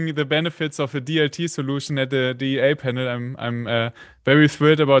explaining the benefits of a DLT solution at the DEA panel. I'm very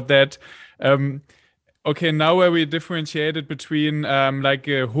thrilled about that. Okay, now where we differentiated between like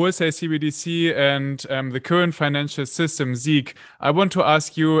a wholesale CBDC and the current financial system, Zeke, I want to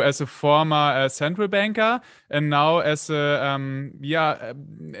ask you as a former central banker and now as a,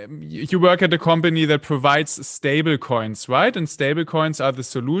 you work at a company that provides stablecoins, right? And stablecoins are the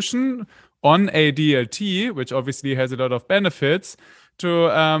solution on a DLT, which obviously has a lot of benefits to,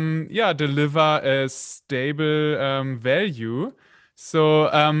 deliver a stable value.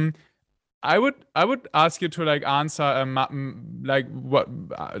 So, I would ask you to answer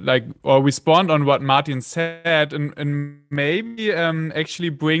or respond on what Martin said and maybe actually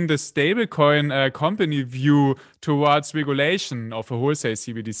bring the stablecoin company view towards regulation of a wholesale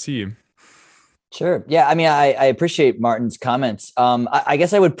CBDC. Sure. Yeah. I mean, I appreciate Martin's comments. I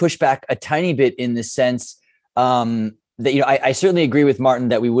guess I would push back a tiny bit in the sense that, I certainly agree with Martin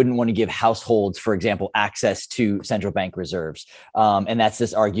that we wouldn't want to give households, for example, access to central bank reserves. And that's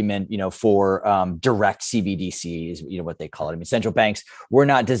this argument, for direct CBDC is, what they call it. I mean, central banks were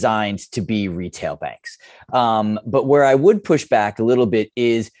not designed to be retail banks. But where I would push back a little bit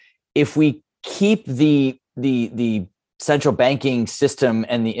is if we keep the central banking system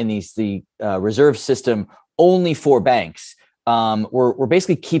and the reserve system only for banks, we're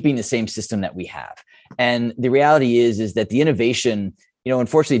basically keeping the same system that we have. And the reality is that the innovation,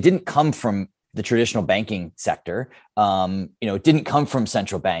 unfortunately, didn't come from the traditional banking sector. It didn't come from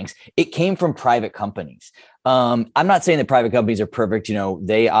central banks. It came from private companies. I'm not saying that private companies are perfect.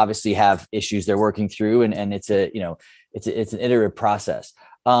 They obviously have issues they're working through, and it's an iterative process.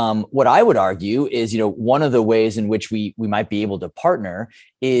 What I would argue is, one of the ways in which we might be able to partner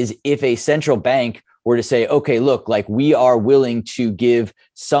is if a central bank were to say, okay, look, we are willing to give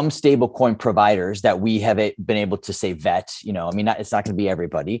some stablecoin providers that we have been able to say vet, it's not going to be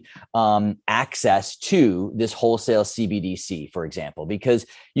everybody, access to this wholesale CBDC, for example, because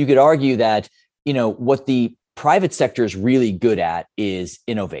you could argue that, what the private sector is really good at is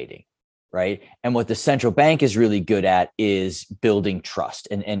innovating. Right. And what the central bank is really good at is building trust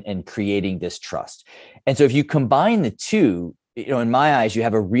and creating this trust. And so if you combine the two, in my eyes, you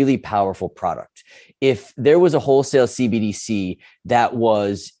have a really powerful product. If there was a wholesale CBDC that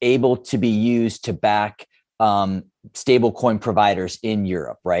was able to be used to back stablecoin providers in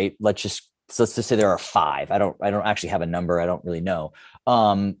Europe, right? Let's just say there are 5. I don't actually have a number. I don't really know.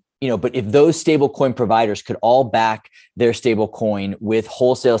 But if those stablecoin providers could all back their stablecoin with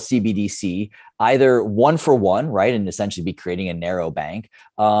wholesale CBDC, either one for one, right, and essentially be creating a narrow bank,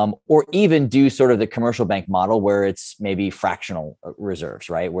 or even do sort of the commercial bank model where it's maybe fractional reserves,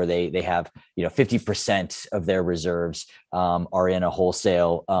 right, where they have 50% of their reserves are in a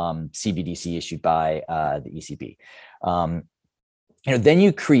wholesale CBDC issued by the ECB. Then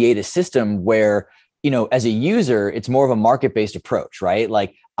you create a system where as a user, it's more of a market-based approach, right?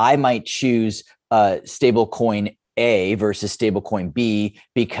 I might choose stablecoin A versus stablecoin B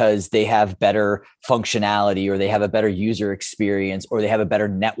because they have better functionality, or they have a better user experience, or they have a better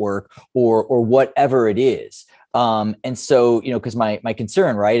network, or whatever it is. And so, because my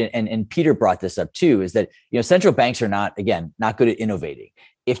concern, right, and Peter brought this up too, is that central banks are not good at innovating.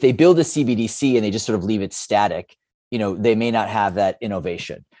 If they build a CBDC and they just sort of leave it static, they may not have that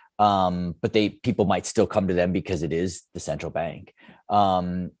innovation. but people might still come to them because it is the central bank.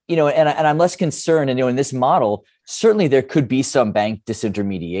 And I'm less concerned. And in this model, certainly there could be some bank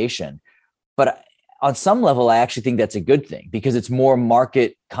disintermediation, but on some level, I actually think that's a good thing because it's more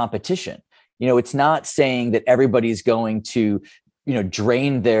market competition. It's not saying that everybody's going to,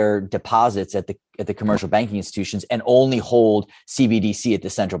 drain their deposits at the commercial banking institutions and only hold CBDC at the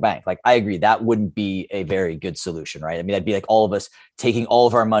central bank. Like, I agree, that wouldn't be a very good solution, right? I mean, that'd be like all of us taking all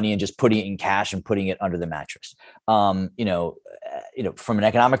of our money and just putting it in cash and putting it under the mattress. From an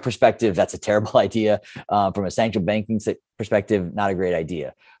economic perspective, that's a terrible idea. From a central banking perspective, not a great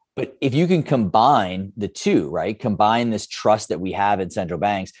idea. But if you can combine the two, right? Combine this trust that we have in central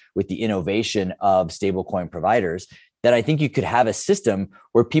banks with the innovation of stablecoin providers, then I think you could have a system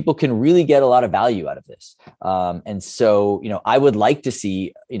where people can really get a lot of value out of this. And so, I would like to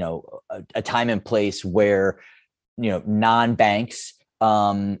see, a time and place where, non-banks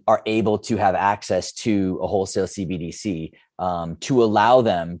are able to have access to a wholesale CBDC to allow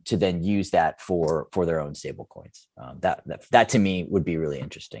them to then use that for their own stable coins. That to me would be really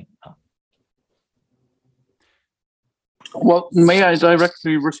interesting. Well, may I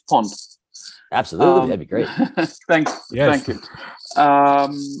directly respond? Absolutely, that'd be great. Thank Yes. you.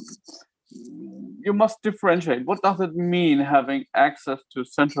 You must differentiate. What does it mean having access to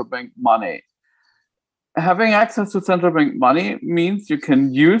central bank money? Having access to central bank money means you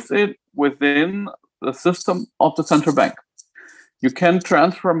can use it within the system of the central bank. You can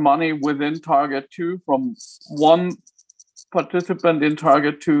transfer money within Target 2 from one participant in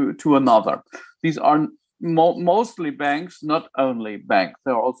Target 2 to another. These are mostly banks, not only banks.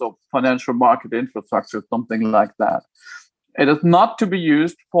 There are also financial market infrastructure, something like that. It is not to be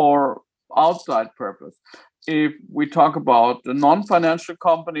used for outside purpose. If we talk about the non-financial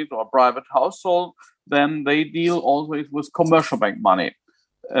companies or private household, then they deal always with commercial bank money.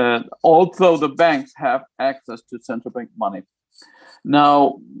 Also, the banks have access to central bank money.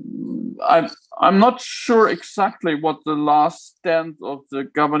 Now, I'm not sure exactly what the last stand of the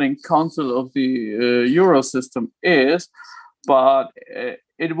governing council of the Euro system is, but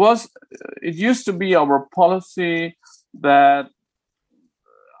it used to be our policy that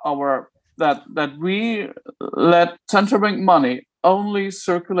we let central bank money only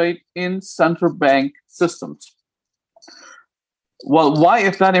circulate in central bank systems. Well, why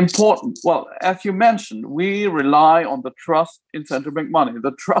is that important? Well, as you mentioned, we rely on the trust in central bank money.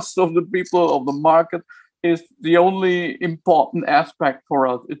 The trust of the people of the market is the only important aspect for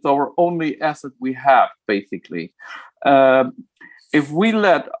us. It's our only asset we have, basically. If we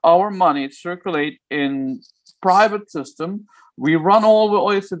let our money circulate in private system, we run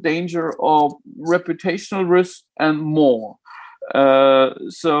always the danger of reputational risk and more.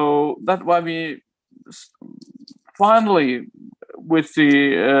 So that's why we finally, with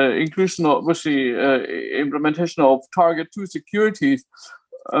the implementation of Target 2 securities,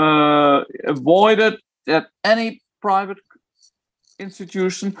 avoided that any private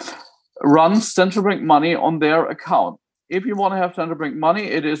institution runs central bank money on their account. If you want to have central bank money,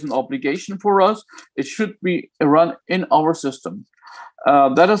 it is an obligation for us. It should be run in our system.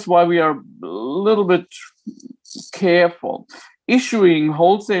 That is why we are a little bit careful. Issuing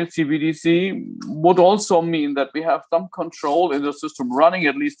wholesale CBDC would also mean that we have some control in the system, running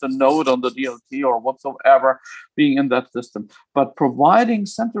at least a node on the DLT or whatsoever being in that system. But providing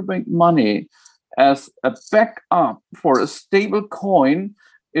central bank money as a backup for a stable coin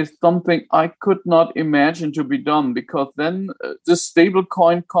is something I could not imagine to be done, because then this stable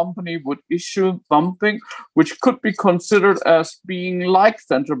coin company would issue something which could be considered as being like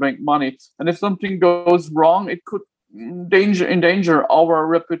central bank money. And if something goes wrong, it could endanger our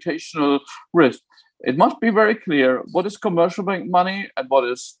reputational risk. It must be very clear what is commercial bank money and what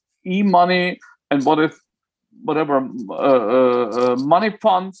is e-money and what is whatever money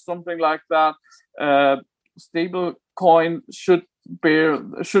funds, something like that. Stable coin should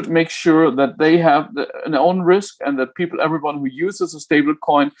make sure that they have their own risk, and that everyone who uses a stable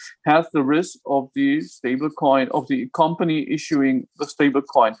coin has the risk of the stable coin, of the company issuing the stable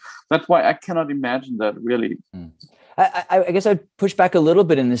coin. That's why I cannot imagine that, really. I guess I'd push back a little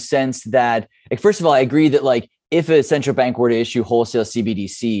bit in the sense that, first of all, I agree that if a central bank were to issue wholesale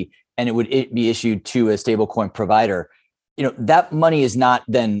CBDC and it would be issued to a stablecoin provider, that money is not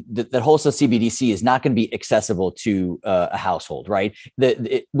then that wholesale CBDC is not going to be accessible to a household, right?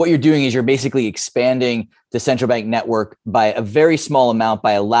 What you're doing is you're basically expanding the central bank network by a very small amount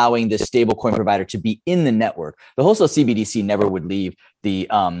by allowing the stablecoin provider to be in the network. The wholesale CBDC never would leave the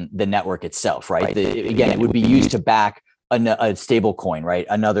network itself, right? Again, it would be used to back a stable coin, right?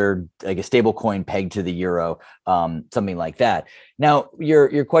 Another like a stable coin pegged to the euro, something like that. Now,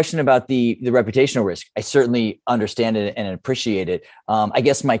 your question about the reputational risk, I certainly understand it and appreciate it. I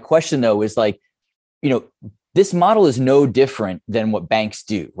guess my question though is like, this model is no different than what banks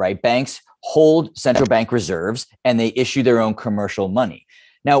do, right? Banks hold central bank reserves and they issue their own commercial money.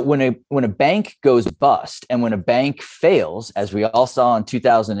 Now, when a bank goes bust and when a bank fails, as we all saw in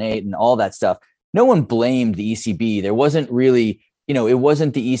 2008 and all that stuff, no one blamed the ECB. There wasn't really, it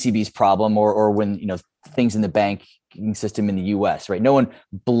wasn't the ECB's problem or when, things in the banking system in the US, right? No one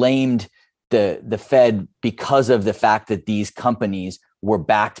blamed the Fed because of the fact that these companies were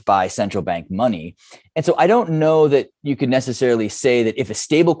backed by central bank money. And so I don't know that you could necessarily say that if a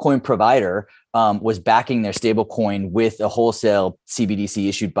stablecoin provider was backing their stablecoin with a wholesale CBDC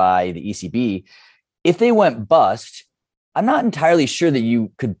issued by the ECB, if they went bust, I'm not entirely sure that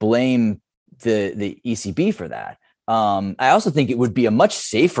you could blame the ECB for that. I also think it would be a much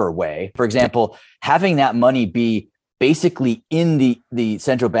safer way, for example, having that money be basically in the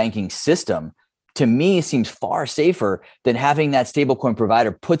central banking system, to me seems far safer than having that stablecoin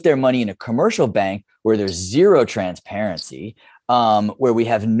provider put their money in a commercial bank where there's zero transparency, where we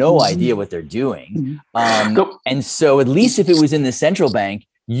have no idea what they're doing. And so at least if it was in the central bank,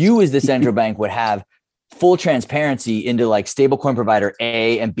 you as the central bank would have full transparency into like stablecoin provider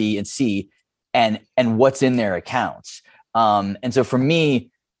A and B and C and what's in their accounts. And so for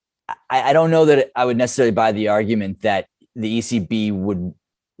me, I don't know that I would necessarily buy the argument that the ECB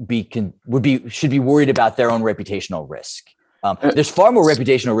should be worried about their own reputational risk. There's far more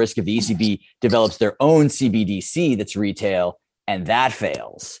reputational risk if the ECB develops their own CBDC that's retail and that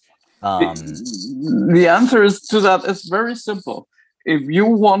fails. The answer to that is very simple. If you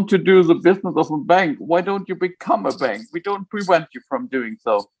want to do the business of a bank, why don't you become a bank? We don't prevent you from doing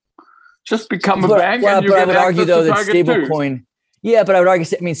so. Just become a bank, and you get access to target too. Yeah, but I would argue,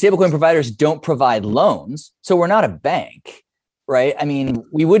 stablecoin providers don't provide loans, so we're not a bank, right? I mean,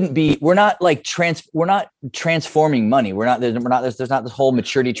 we're not transforming money. There's not this whole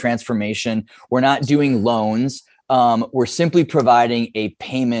maturity transformation. We're not doing loans. We're simply providing a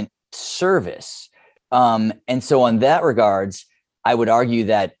payment service. And so on that regards, I would argue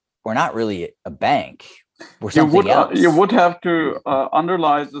that we're not really a bank. You would have to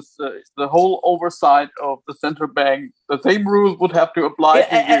underlie this, the whole oversight of the central bank. The same rules would have to apply.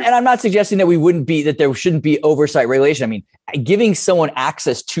 And I'm not suggesting that there shouldn't be oversight regulation. I mean, giving someone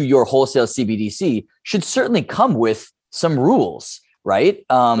access to your wholesale CBDC should certainly come with some rules, right?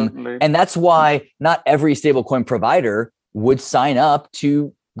 And that's why not every stablecoin provider would sign up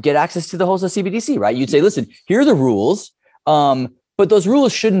to get access to the wholesale CBDC, right? You'd say, listen, here are the rules, but those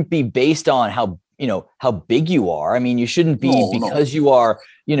rules shouldn't be based on how big you are. I mean, you shouldn't be because you are,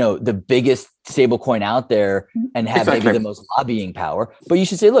 the biggest stablecoin out there and have maybe the most lobbying power. But you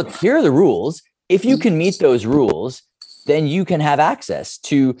should say, look, here are the rules. If you can meet those rules, then you can have access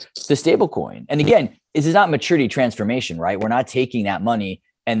to the stablecoin. And again, this is not maturity transformation, right? We're not taking that money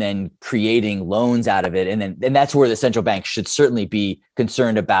and then creating loans out of it. And that's where the central bank should certainly be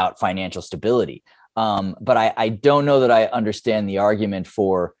concerned about financial stability. But I don't know that I understand the argument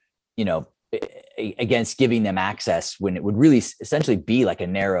for, against giving them access when it would really essentially be like a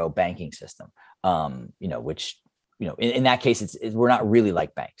narrow banking system, which, in that case, we're not really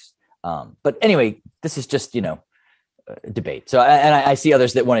like banks. But anyway, this is just, debate. So, I see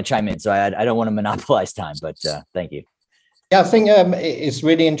others that want to chime in, so I don't want to monopolize time, but thank you. Yeah, I think it's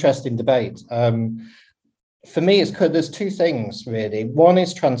really interesting debate. For me, there's two things really. One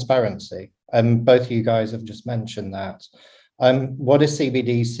is transparency, and both of you guys have just mentioned that. What a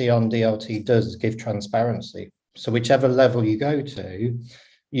CBDC on DLT does is give transparency. So whichever level you go to,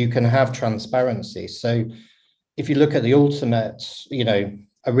 you can have transparency. So if you look at the ultimate,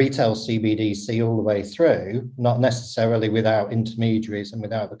 a retail CBDC all the way through, not necessarily without intermediaries and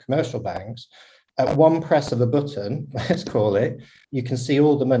without the commercial banks, at one press of a button, let's call it, you can see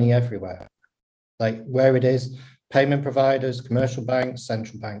all the money everywhere, like where it is, payment providers, commercial banks,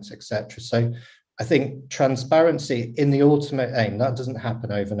 central banks, etc. So I think transparency in the ultimate aim, that doesn't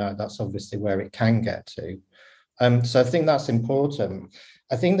happen overnight. That's obviously where it can get to. So I think that's important.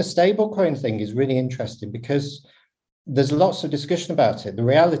 I think the stablecoin thing is really interesting because there's lots of discussion about it. The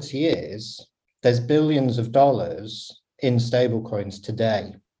reality is there's billions of dollars in stablecoins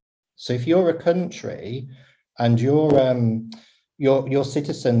today. So if you're a country and your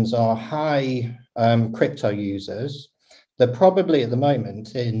citizens are high crypto users, they're probably at the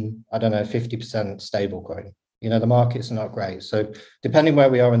moment in, 50% stablecoin. The markets are not great. So depending where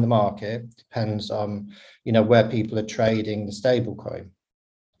we are in the market, depends on, where people are trading the stablecoin.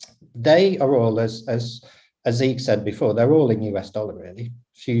 They are all, as as Zeke said before, they're all in US dollar, really,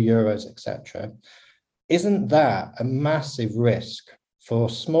 a few euros, etc. Isn't that a massive risk for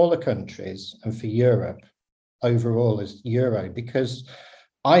smaller countries and for Europe overall as euro? Because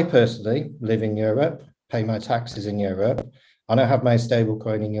I personally live in Europe, pay my taxes in Europe, and I have my stable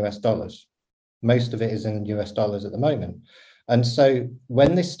coin in US dollars. Most of it is in US dollars at the moment. And so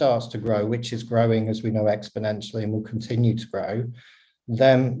when this starts to grow, which is growing, as we know, exponentially and will continue to grow,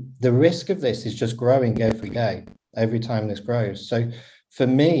 then the risk of this is just growing every day, every time this grows. So for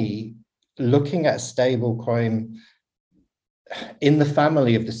me, looking at a stable coin in the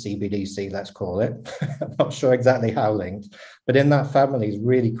family of the CBDC, let's call it, I'm not sure exactly how linked, but in that family is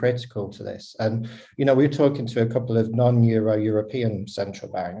really critical to this. And, we were talking to a couple of non-Euro European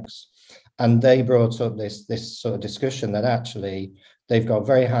central banks, and they brought up this sort of discussion that actually they've got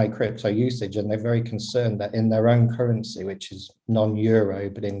very high crypto usage, and they're very concerned that in their own currency, which is non-Euro,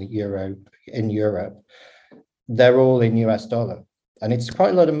 but in Europe, they're all in US dollar. And it's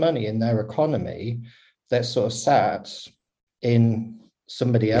quite a lot of money in their economy that's sort of sat in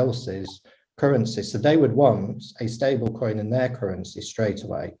somebody else's currency. So they would want a stable coin in their currency straight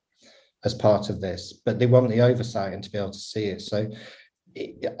away as part of this, but they want the oversight and to be able to see it. So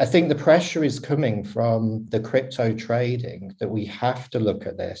I think the pressure is coming from the crypto trading that we have to look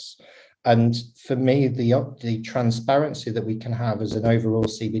at this. And for me, the transparency that we can have as an overall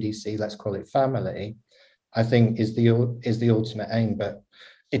CBDC, let's call it family, I think is the ultimate aim, but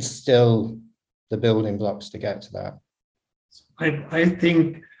it's still the building blocks to get to that. I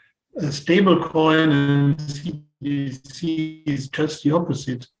think a stable coin and CBDC is just the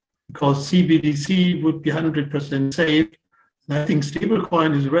opposite, because CBDC would be 100% safe. I think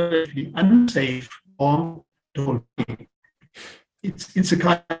stablecoin is a relatively unsafe form to hold. It's a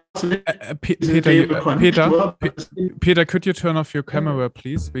kind of Peter, could you turn off your camera,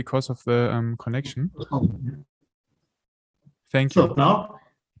 please, because of the connection? Thank you. So now,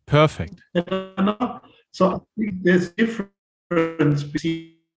 perfect. So I think there's difference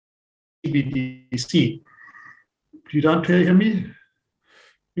between CBDC. You don't hear me?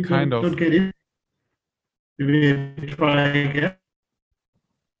 You kind of. Don't get it. We try again.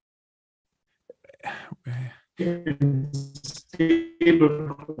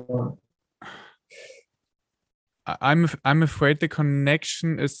 I'm afraid the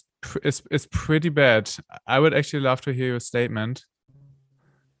connection is pretty bad. I would actually love to hear your statement.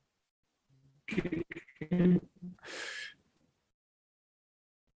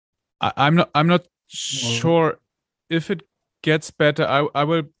 I'm not sure if it gets better. I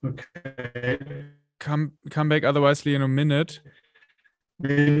will come back otherwise in a minute.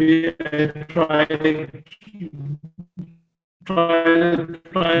 Maybe I try.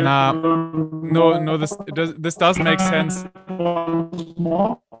 Nah, no. This doesn't make sense.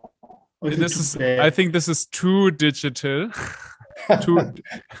 I think this is too digital,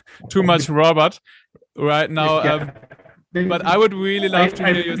 too much Robert right now. But I would really love to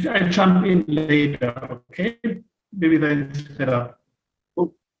hear you. I'll jump in later. Okay, maybe then it's better.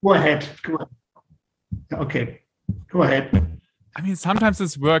 Go ahead. Okay, go ahead. I mean, sometimes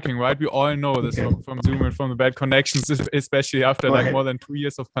it's working, right? We all know this from Zoom and from the bad connections, especially after more than 2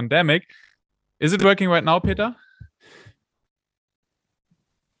 years of pandemic. Is it working right now, Peter?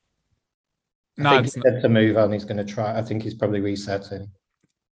 I think he said to move on. He's going to try. I think he's probably resetting.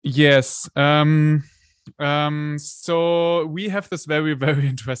 Yes. So we have this very, very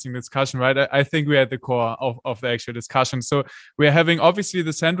interesting discussion, right? I think we're at the core of the actual discussion. So we're having obviously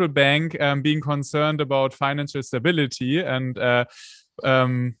the central bank being concerned about financial stability, and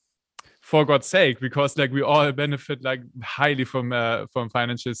for God's sake, because we all benefit highly from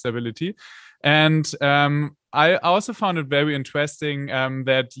financial stability. And I also found it very interesting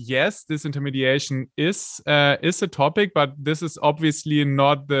that yes, disintermediation is a topic, but this is obviously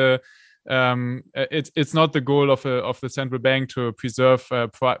not the it's not the goal of the central bank to preserve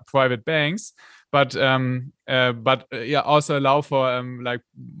private banks, but also allow for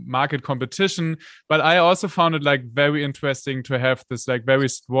market competition. But I also found it very interesting to have this very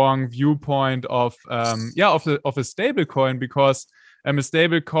strong viewpoint of a stable coin, because a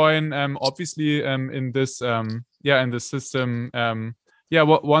stable coin obviously in this system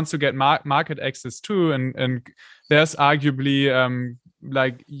wants to get market access to, and there's arguably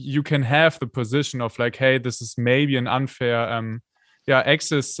you can have the position of hey, this is maybe an unfair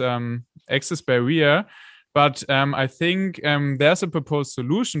access barrier, but I think there's a proposed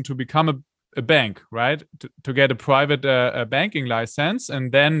solution to become a bank, right? To get a private banking license,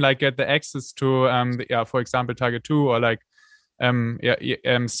 and then get the access to for example Target 2 or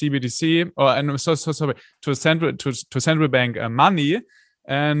CBDC or to central bank money,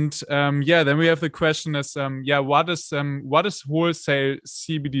 And then we have the question is, what is wholesale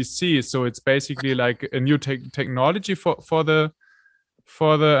CBDC? So it's basically like a new technology for the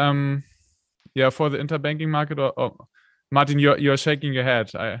interbanking market. Or Martin, you're shaking your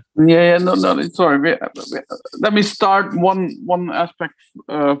head. No, sorry. Let me start one aspect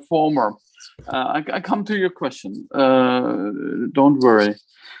former. I come to your question. Don't worry.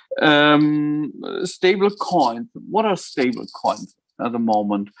 Stable coins. What are stable coins at the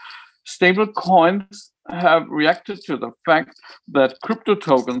moment? Stable coins have reacted to the fact that crypto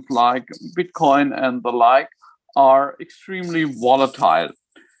tokens like Bitcoin and the like are extremely volatile.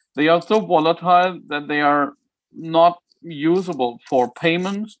 They are so volatile that they are not usable for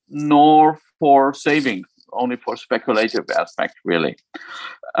payments nor for savings, only for speculative aspect, really.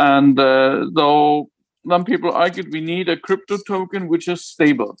 And though some people argued we need a crypto token which is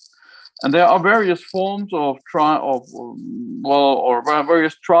stable. And there are various forms of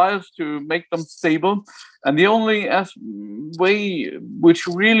various trials to make them stable. And the only way which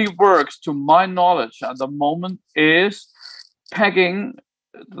really works, to my knowledge at the moment, is pegging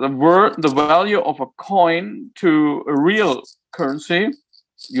the value of a coin to a real currency,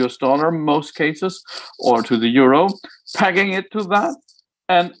 US dollar in most cases, or to the euro, pegging it to that,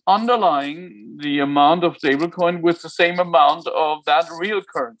 and underlying the amount of stablecoin with the same amount of that real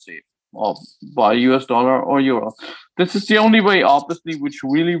currency, or by US dollar or euro. This is the only way, obviously, which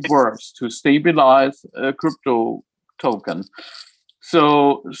really works to stabilize a crypto token.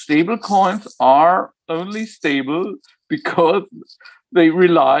 So stable coins are only stable because they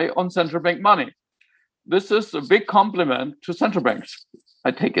rely on central bank money. This is a big compliment to central banks.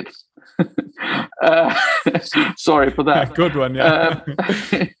 I take it. Sorry for that. Good one,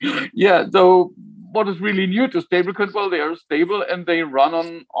 yeah. So what is really new to stablecoins? Well, they are stable and they run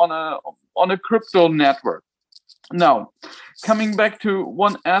on a crypto network. Now, coming back to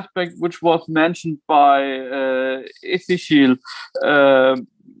one aspect which was mentioned by Ezekiel,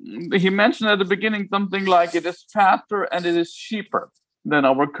 he mentioned at the beginning something like it is faster and it is cheaper than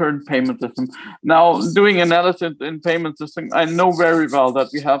our current payment system. Now, doing analysis in payment system, I know very well that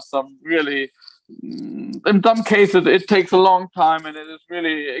we have some really, in some cases, it takes a long time and it is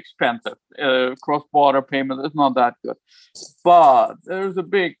really expensive. Cross-border payment is not that good. But there's a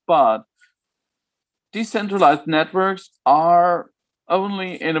big but. Decentralized networks are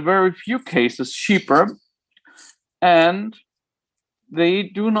only in a very few cases cheaper, and they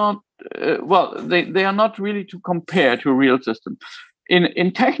do not, they are not really to compare to a real system.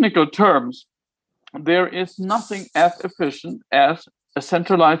 In technical terms, there is nothing as efficient as a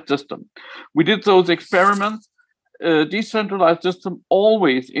centralized system. We did those experiments. Decentralized system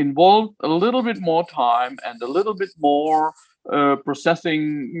always involved a little bit more time and a little bit more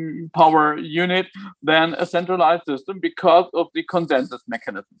processing power unit than a centralized system because of the consensus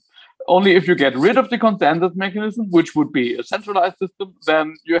mechanism. Only if you get rid of the consensus mechanism, which would be a centralized system,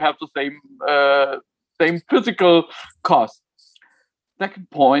 then you have the same physical cost. Second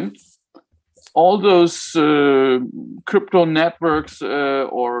point, all those crypto networks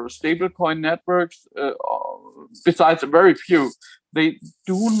or stablecoin networks, besides a very few, they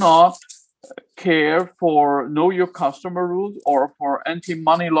do not care for know your customer rules or for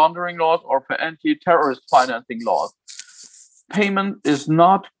anti-money laundering laws or for anti-terrorist financing laws. Payment is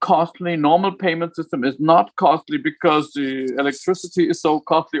not costly. Normal payment system is not costly because the electricity is so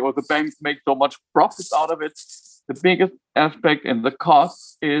costly or the banks make so much profits out of it. The biggest aspect in the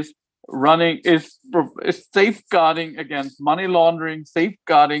cost is safeguarding against money laundering,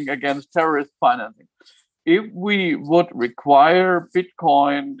 safeguarding against terrorist financing. If we would require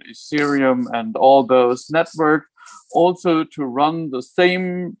Bitcoin, Ethereum, and all those networks also to run the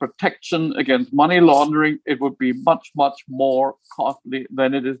same protection against money laundering, it would be much, much more costly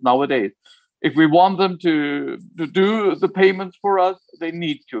than it is nowadays. If we want them to do the payments for us, they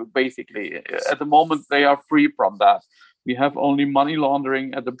need to, basically. At the moment, they are free from that. We have only money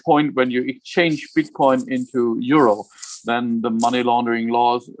laundering at the point when you exchange Bitcoin into euro, then the money laundering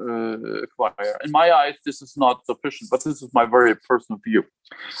laws require. In my eyes, this is not sufficient, but this is my very personal view.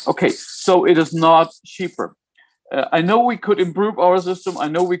 Okay, so it is not cheaper. I know we could improve our system. I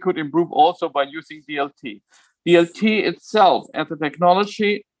know we could improve also by using DLT. DLT itself as a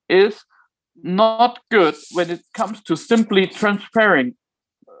technology is not good when it comes to simply transferring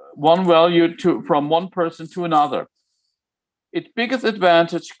one value from one person to another. Its biggest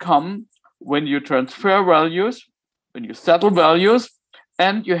advantage comes when you transfer values, when you settle values,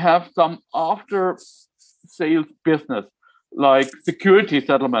 and you have some after-sales business, like security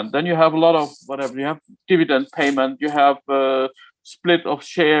settlement. Then you have a lot of whatever. You have dividend payment, you have split of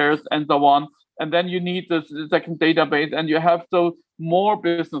shares, and so on. and then you need the second database, and you have so more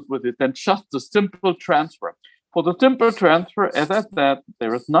business with it than just the simple transfer. For the simple transfer, as I said,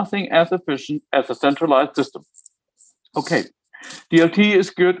 there is nothing as efficient as a centralized system. Okay, DLT is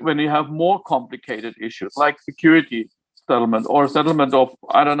good when you have more complicated issues like security settlement or settlement of,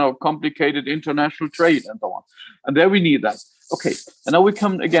 I don't know, complicated international trade and so on. And there we need that. Okay, and now we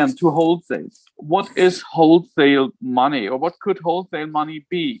come again to wholesale. What is wholesale money, or what could wholesale money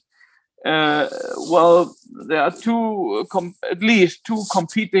be? Well, there are at least two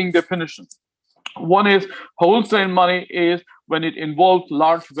competing definitions. One is wholesale money is when it involves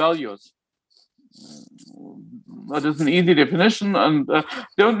large values. That is an easy definition, and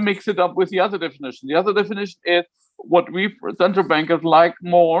don't mix it up with the other definition. The other definition is what we central bankers like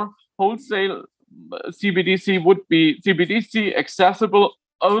more. Wholesale CBDC would be CBDC accessible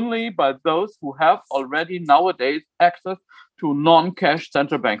only by those who have already nowadays access to non-cash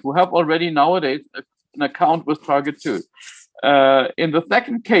central bank, who have already nowadays an account with Target 2. In the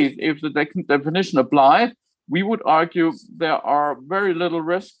second case, if the definition applies, we would argue there are very little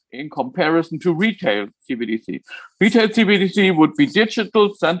risk in comparison to retail CBDC. Retail CBDC would be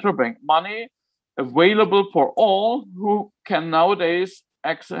digital central bank money available for all who can nowadays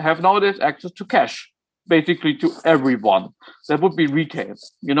have access to cash, basically to everyone. That would be retail,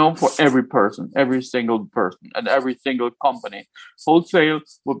 for every person, every single person, and every single company. Wholesale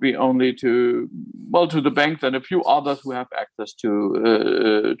would be only to the banks and a few others who have access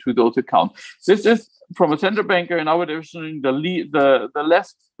to those accounts. This is, from a central banker in our division, the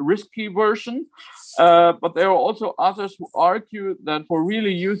less risky version. But there are also others who argue that for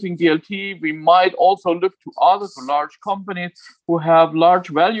really using DLT, we might also look to large companies who have large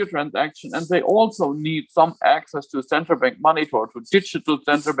value transactions, and they also need some access to central bank money, to digital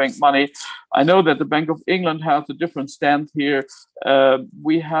central bank money. I know that the Bank of England has a different stance here.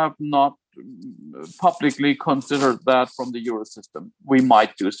 We have not publicly considered that from the Euro system. We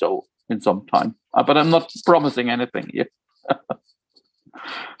might do so in some time, but I'm not promising anything yet.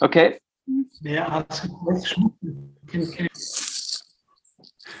 Okay. May I ask a question?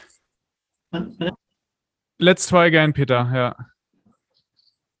 Let's try again, Peter. Yeah.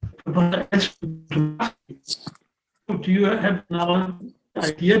 Do you have now an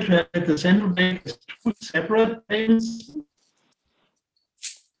idea to have the central bank as two separate payments?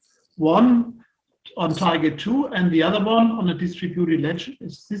 One on Target 2 and the other one on a distributed ledger.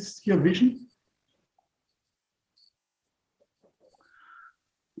 Is this your vision?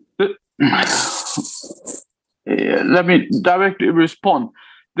 Let me directly respond.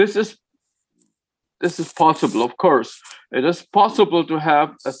 This is possible, of course. It is possible to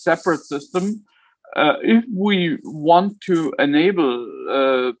have a separate system if we want to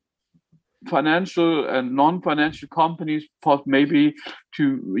enable financial and non-financial companies, maybe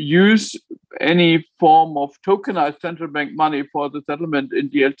to use any form of tokenized central bank money for the settlement in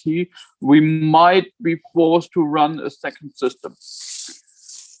DLT. We might be forced to run a second system.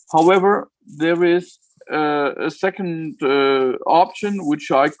 However, there is a second option, which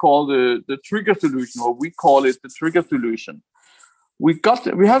I call the trigger solution, or we call it the trigger solution. We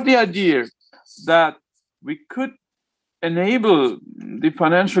have the idea that we could enable the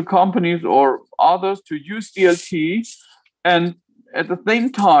financial companies or others to use DLT and at the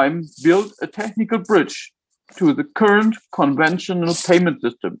same time build a technical bridge to the current conventional payment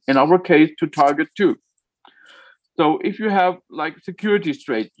system, in our case to Target 2. So if you have like securities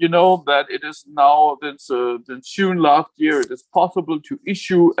trade, you know that it is now, since June last year, it is possible to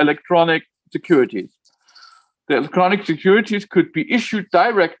issue electronic securities. The electronic securities could be issued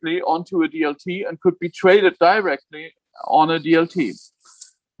directly onto a DLT and could be traded directly on a DLT.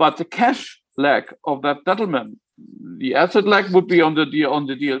 But the cash leg of that settlement, the asset leg would be on the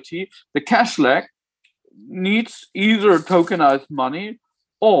DLT. The cash leg needs either tokenized money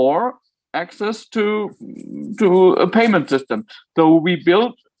or access to a payment system. So we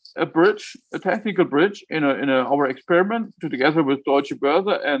built a bridge, a technical bridge in our experiment together with Deutsche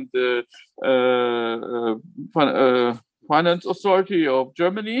Börse and the Finance Authority of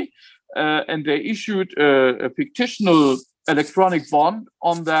Germany, and they issued a fictional electronic bond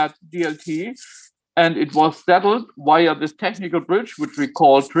on that DLT, and it was settled via this technical bridge, which we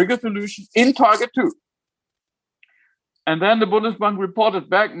call trigger solution, in Target 2. And then the Bundesbank reported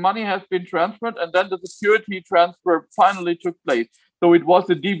back, money has been transferred, and then the security transfer finally took place. So it was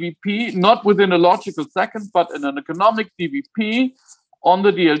a DVP, not within a logical second, but in an economic DVP on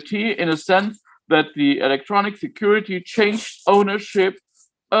the DLT, in a sense that the electronic security changed ownership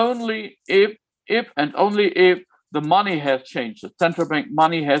only if and only if the money has changed. The central bank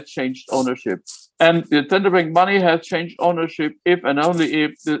money has changed ownership. And the central bank money has changed ownership if and only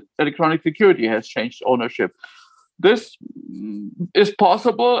if the electronic security has changed ownership. This is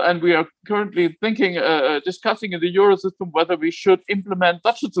possible, and we are currently discussing in the Eurosystem whether we should implement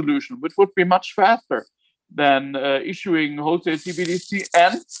such a solution, which would be much faster than issuing wholesale CBDC,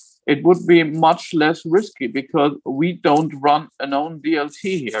 and it would be much less risky because we don't run an own DLT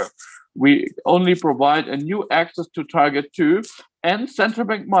here. We only provide a new access to Target 2, and central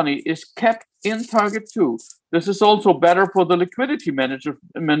bank money is kept in Target 2. This is also better for the liquidity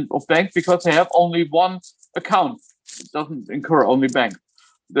management of banks because they have only one account. It doesn't incur only banks.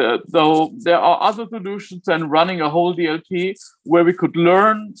 Though there are other solutions than running a whole DLT where we could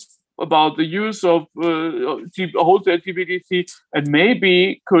learn about the use of wholesale CBDC and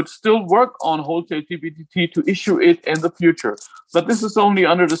maybe could still work on wholesale CBDC to issue it in the future. But this is only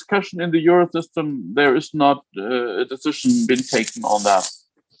under discussion in the Eurosystem. There is not a decision been taken on that.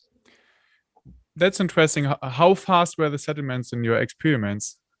 That's interesting. How fast were the settlements in your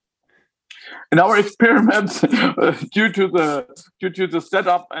experiments? In our experiments, due to the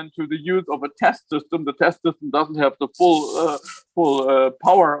setup and to the use of a test system, the test system doesn't have the full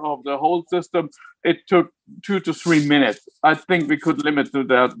power of the whole system. It took 2 to 3 minutes. I think we could limit to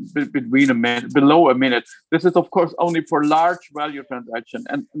that below a minute. This is, of course, only for large value transaction.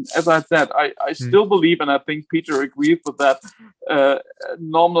 And as I said, I still believe, and I think Peter agrees with that,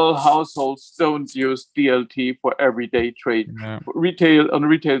 normal households don't use DLT for everyday trade. Yeah. On the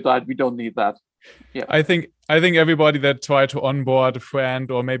retail side, we don't need that. Yeah, I think everybody that tried to onboard a friend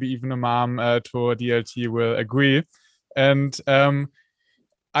or maybe even a mom to a DLT will agree. And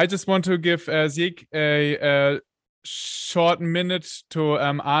I just want to give Zeke a short minute to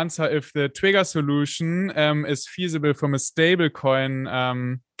answer if the trigger solution is feasible from a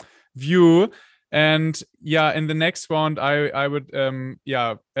stablecoin view. And yeah, in the next round, I would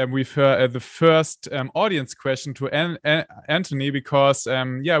refer the first audience question to Anthony because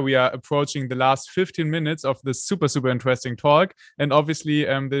we are approaching the last 15 minutes of this super interesting talk, and obviously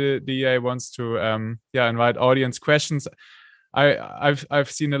the DEA wants to invite audience questions. I've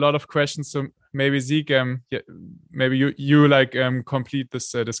seen a lot of questions, so maybe Zeke, maybe you complete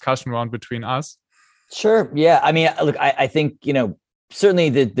this discussion round between us. Sure. Yeah. I mean, look, I think certainly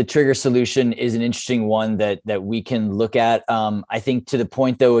the trigger solution is an interesting one that we can look at. I think to the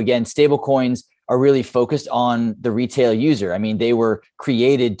point, though, again, stablecoins are really focused on the retail user. I mean, they were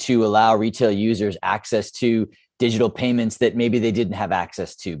created to allow retail users access to digital payments that maybe they didn't have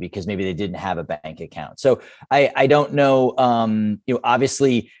access to because maybe they didn't have a bank account. So I don't know.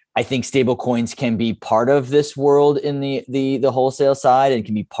 Obviously, I think stablecoins can be part of this world in the wholesale side and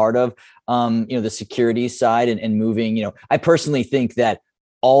can be part of the securities side and moving. I personally think that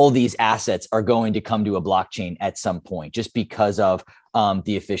all these assets are going to come to a blockchain at some point just because of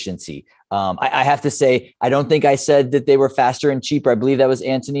the efficiency. I have to say, I don't think I said that they were faster and cheaper. I believe that was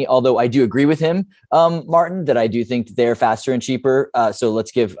Anthony, although I do agree with him, Martin, that I do think that they're faster and cheaper. So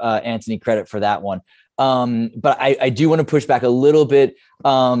let's give Anthony credit for that one. But I do want to push back a little bit.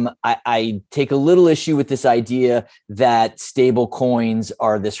 I take a little issue with this idea that stable coins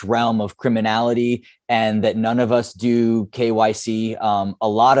are this realm of criminality and that none of us do KYC. A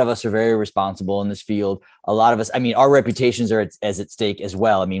lot of us are very responsible in this field. A lot of us, I mean, our reputations are at stake as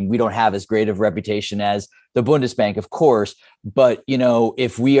well. I mean, we don't have as great of reputation as the Bundesbank, of course, but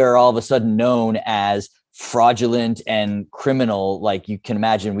if we are all of a sudden known as fraudulent and criminal, like you can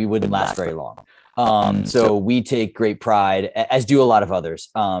imagine, we wouldn't last very long. So we take great pride, as do a lot of others,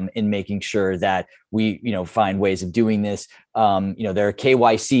 in making sure that we, find ways of doing this. There are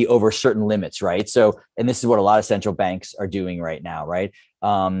KYC over certain limits, right? So, and this is what a lot of central banks are doing right now, right?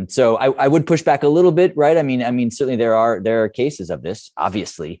 So I would push back a little bit, right? I mean, certainly there are cases of this,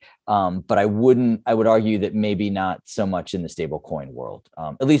 obviously, but I would argue that maybe not so much in the stablecoin world,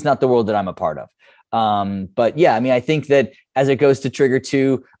 at least not the world that I'm a part of. But yeah, I mean, I think that as it goes to Trigger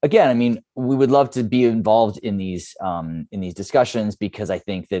 2, again, I mean, we would love to be involved in these discussions because I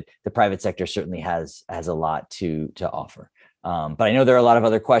think that the private sector certainly has a lot to offer. But I know there are a lot of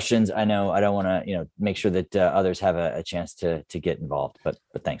other questions. I know I don't want to, make sure that others have a chance to get involved, but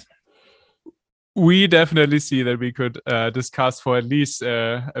thanks. We definitely see that we could discuss for at least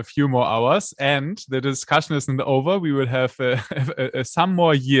a few more hours, and the discussion isn't over. We will have some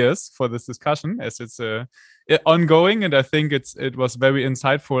more years for this discussion as it's ongoing, and I think it was very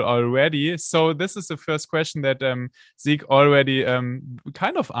insightful already. So this is the first question that Zeke already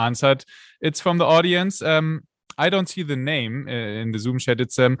kind of answered. It's from the audience. I don't see the name in the Zoom chat.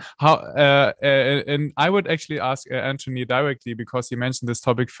 It's how, and I would actually ask Anthony directly, because he mentioned this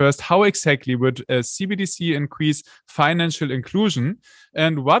topic first. How exactly would CBDC increase financial inclusion,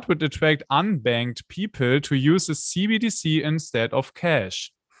 and what would attract unbanked people to use a CBDC instead of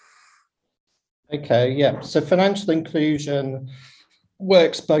cash? Okay, yeah. So financial inclusion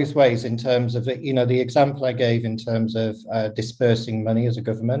works both ways in terms of, the example I gave in terms of dispersing money as a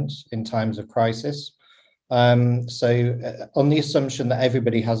government in times of crisis. On the assumption that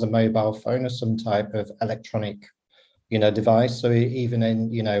everybody has a mobile phone or some type of electronic, device. So even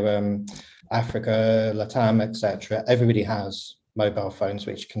in, Africa, Latam, etc., everybody has mobile phones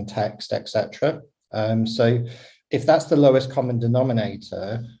which can text, etc. So if that's the lowest common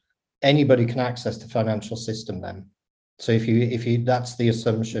denominator, anybody can access the financial system then. So if you that's the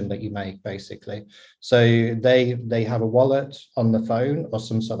assumption that you make, basically. So they have a wallet on the phone or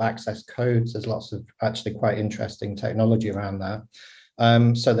some sort of access codes. There's lots of actually quite interesting technology around that,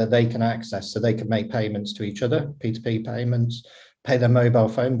 so that they can access, so they can make payments to each other, P2P payments, pay their mobile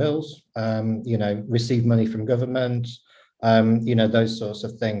phone bills, receive money from government, those sorts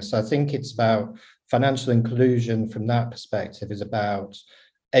of things. So I think it's about financial inclusion from that perspective is about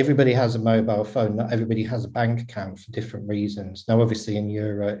everybody has a mobile phone. Not everybody has a bank account for different reasons. Now, obviously, in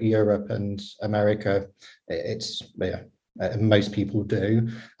Europe and America, most people do.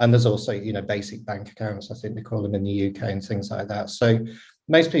 And there's also, basic bank accounts, I think they call them in the UK and things like that. So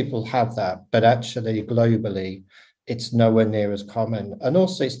most people have that, but actually globally, it's nowhere near as common. And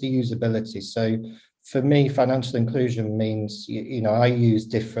also it's the usability. So for me, financial inclusion means, I use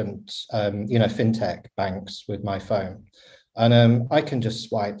different, fintech banks with my phone. And I can just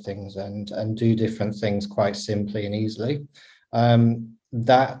swipe things and do different things quite simply and easily.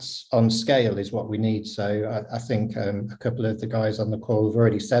 That on scale is what we need. So I think a couple of the guys on the call have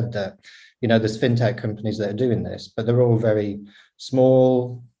already said that, there's fintech companies that are doing this, but they're all very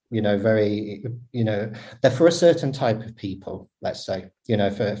small, they're for a certain type of people, let's say,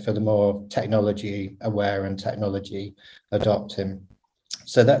 for the more technology aware and technology adopting.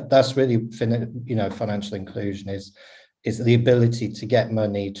 So that's really, financial inclusion is the ability to get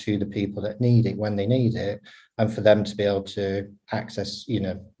money to the people that need it when they need it, and for them to be able to access,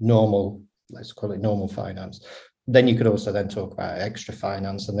 normal, let's call it normal finance. Then you could also then talk about extra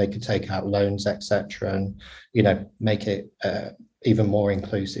finance, and they could take out loans, etc., and make it even more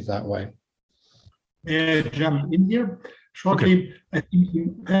inclusive that way. Jump in here shortly. Okay. I think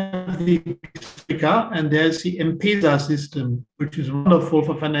you have the Africa, and there's the M-Pesa system, which is wonderful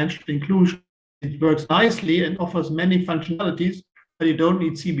for financial inclusion. It works nicely and offers many functionalities, but you don't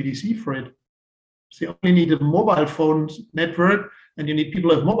need CBDC for it. So you only need a mobile phone network, and you need people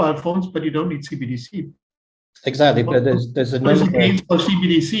who have mobile phones, but you don't need CBDC. Exactly, but there's a number of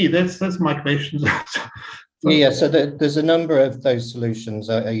CBDC. That's my question. Yeah, so there's a number of those solutions.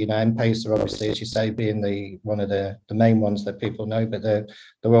 M-Pesa, obviously, as you say, being one of the main ones that people know, but they're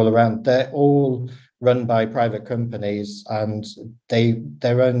all around. They're all run by private companies, and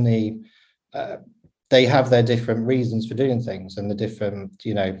they're only they have their different reasons for doing things, and the different,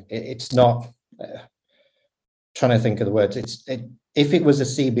 it's not trying to think of the words. If it was a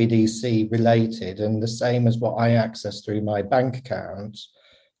CBDC related and the same as what I access through my bank account,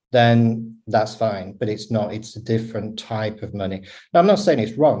 then that's fine, but it's not. It's a different type of money. Now, I'm not saying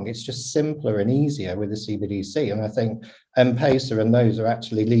it's wrong. It's just simpler and easier with the CBDC. And I think M-Pesa and those are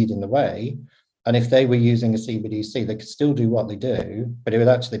actually leading the way. And if they were using a CBDC, they could still do what they do, but it would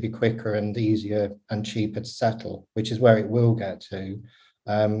actually be quicker and easier and cheaper to settle, which is where it will get to,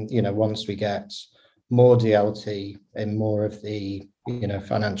 once we get more DLT in more of the,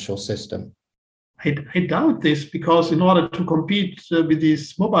 financial system. I doubt this, because in order to compete with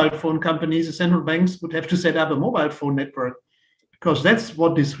these mobile phone companies, the central banks would have to set up a mobile phone network, because that's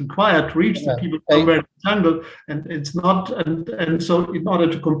what is required to reach the people somewhere in the jungle, and it's not. And so, in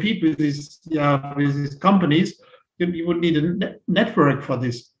order to compete with these companies, you would need a network for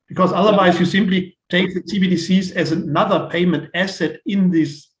this, because otherwise you simply take the CBDCs as another payment asset in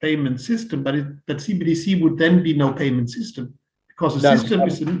this payment system. But CBDC would then be no payment system, because the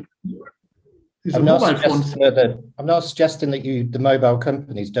system is a mobile phone. I'm not suggesting that the mobile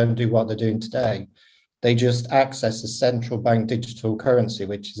companies don't do what they're doing today. They just access a central bank digital currency,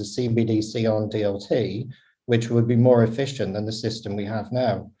 which is a CBDC on DLT, which would be more efficient than the system we have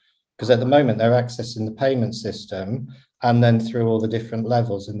now. Because at the moment, they're accessing the payment system and then through all the different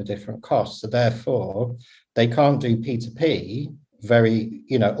levels and the different costs. So therefore, they can't do P2P very,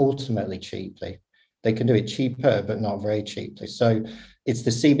 ultimately cheaply. They can do it cheaper, but not very cheaply. So it's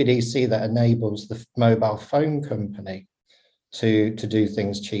the CBDC that enables the mobile phone company to do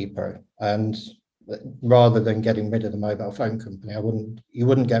things cheaper. And rather than getting rid of the mobile phone company. You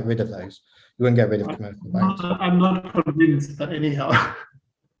wouldn't get rid of those. You wouldn't get rid of commercial banks. I'm not convinced, but anyhow.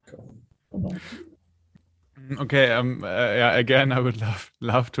 Cool. Okay. Yeah. Again, I would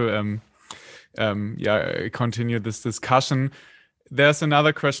love to continue this discussion. There's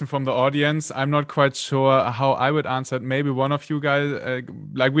another question from the audience. I'm not quite sure how I would answer it. Maybe one of you guys,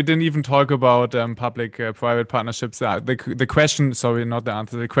 like we didn't even talk about public-private partnerships. The question, sorry, not the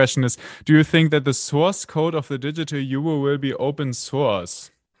answer. The question is, do you think that the source code of the digital euro will be open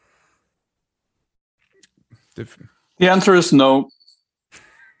source? The answer is no.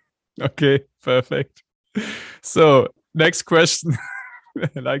 Okay, perfect. So next question. I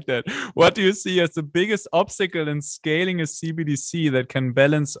like that. What do you see as the biggest obstacle in scaling a CBDC that can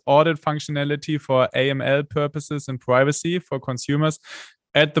balance audit functionality for AML purposes and privacy for consumers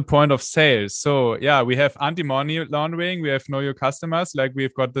at the point of sale? So yeah, we have anti-money laundering, we have know your customers, like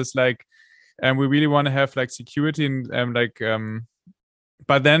we've got this and we really want to have security and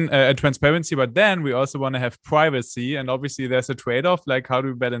but then transparency, but then we also want to have privacy, and obviously there's a trade-off. How do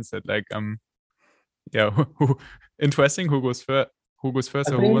we balance it? Interesting. Who goes first? Who goes first,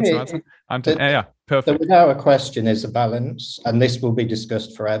 or who wants to answer? Yeah, perfect. Without a question, is a balance, and this will be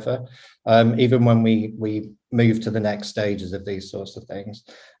discussed forever, even when we move to the next stages of these sorts of things.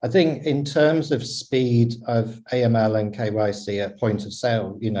 I think in terms of speed of AML and KYC at point of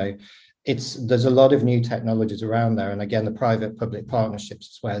sale, there's a lot of new technologies around there, and again, the private-public partnerships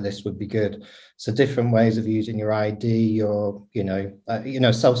is where this would be good. So different ways of using your ID, or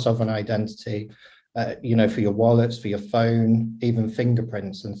self-sovereign identity. For your wallets, for your phone, even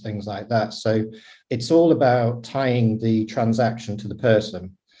fingerprints and things like that. So it's all about tying the transaction to the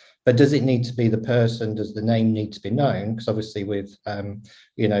person. But does it need to be the person? Does the name need to be known? Because obviously with,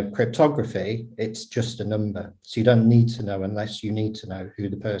 cryptography, it's just a number. So you don't need to know unless you need to know who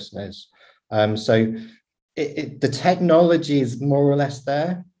the person is. So the technology is more or less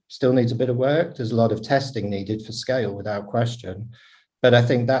there, still needs a bit of work. There's a lot of testing needed for scale, without question. But I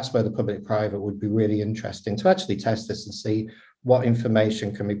think that's where the public-private would be really interesting, to actually test this and see what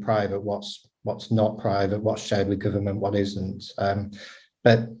information can be private, what's not private, what's shared with government, what isn't.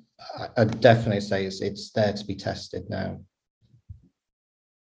 But I'd definitely say it's there to be tested now.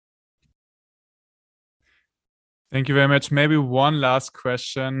 Thank you very much. Maybe one last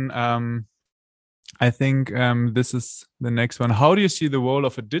question. I think this is the next one. How do you see the role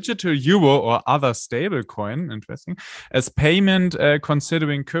of a digital euro or other stablecoin, interesting, as payment,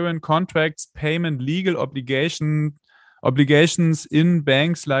 considering current contracts, payment legal obligations in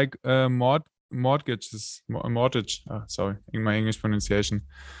banks like mortgages? Sorry, in my English pronunciation.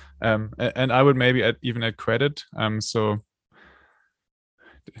 And I would maybe even add credit. So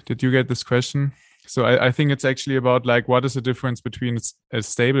did you get this question? So I think it's actually about what is the difference between a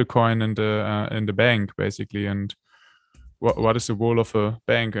stable coin and the bank, basically, and what is the role of a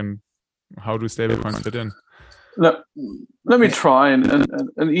bank, and how do stable coins fit in? Let me try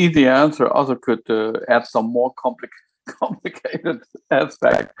an easy answer. Also could add some more complicated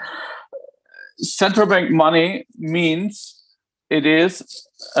aspect. Central bank money means it is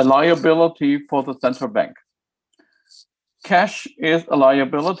a liability for the central bank. Cash is a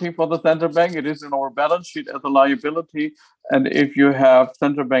liability for the central bank. It is in our balance sheet as a liability. And if you have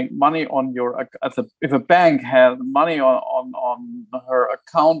central bank money on your, if a bank has money on her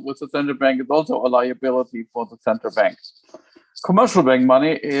account with the central bank, it's also a liability for the central bank. Commercial bank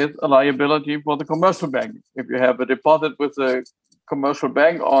money is a liability for the commercial bank. If you have a deposit with a commercial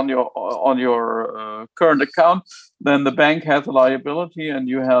bank on your current account, then the bank has a liability and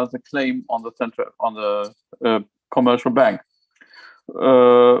you have a claim on the commercial bank.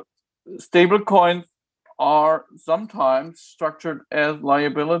 Stable coins are sometimes structured as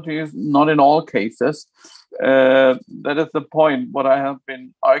liabilities, not in all cases. That is the point, what I have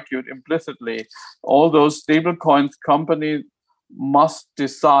been argued implicitly. All those stable coins companies must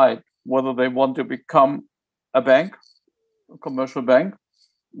decide whether they want to become a bank, a commercial bank.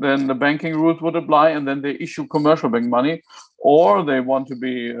 Then the banking rules would apply, and then they issue commercial bank money, or they want to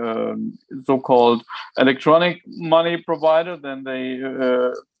be so-called electronic money provider. Then they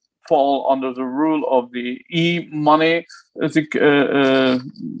fall under the rule of the e-money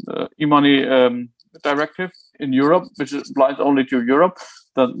directive in Europe, which applies only to Europe.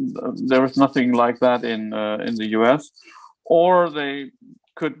 There is nothing like that in the US. Or they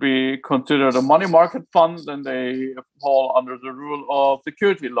could be considered a money market fund, then they fall under the rule of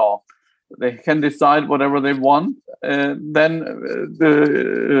security law. They can decide whatever they want. Then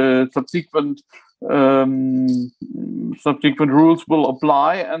the subsequent rules will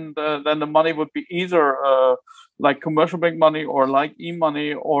apply, and then the money would be either like commercial bank money or like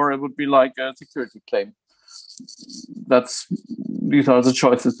e-money, or it would be like a security claim. These are the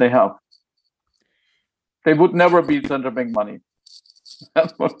choices they have. They would never be central bank money.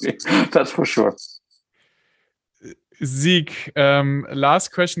 That's for sure. Zeke,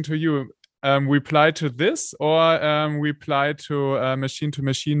 last question to you. Reply to this or reply to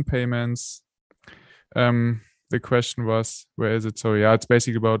machine-to-machine payments? The question was, where is it? So yeah, it's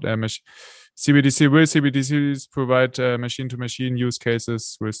basically about CBDC. Will CBDCs provide machine-to-machine use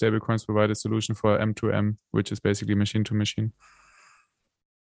cases? Will stablecoins provide a solution for M2M, which is basically machine-to-machine?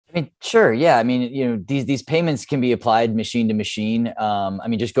 I mean, sure. Yeah. I mean, these payments can be applied machine to machine. I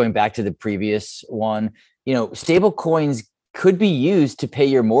mean, just going back to the previous one, stable coins could be used to pay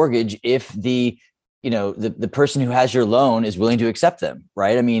your mortgage if the person who has your loan is willing to accept them.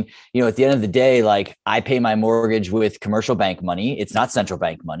 Right. I mean, at the end of the day, like I pay my mortgage with commercial bank money. It's not central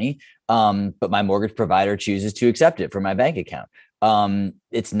bank money. But my mortgage provider chooses to accept it from my bank account.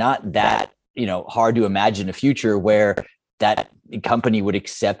 It's not that, hard to imagine a future where that company would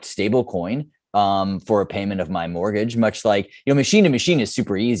accept stablecoin for a payment of my mortgage, much like, machine to machine is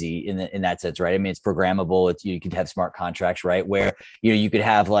super easy in that sense, right? I mean, it's programmable. You could have smart contracts, right? Where, you could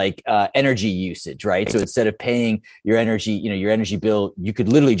have like energy usage, right? So instead of paying your energy bill, you could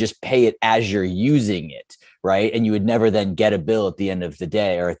literally just pay it as you're using it, right? And you would never then get a bill at the end of the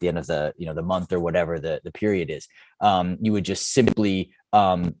day or at the end of the, the month or whatever the period is. You would just simply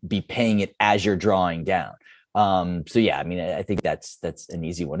be paying it as you're drawing down. So yeah, I mean, I think that's an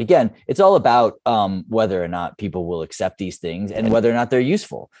easy one. Again, it's all about whether or not people will accept these things and whether or not they're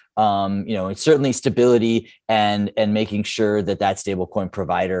useful. It's certainly stability and making sure that stablecoin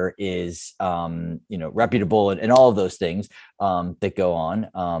provider is reputable and all of those things that go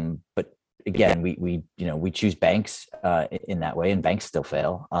on. But again, we choose banks in that way, and banks still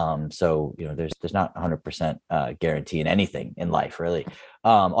fail. So there's not 100% guarantee in anything in life, really.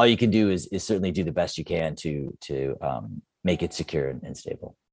 All you can do is certainly do the best you can to make it secure and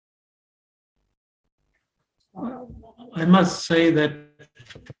stable. I must say that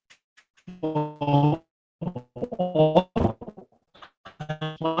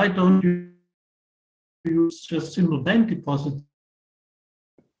why don't you use just simple bank deposit?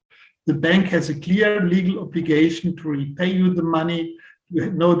 The bank has a clear legal obligation to repay you the money.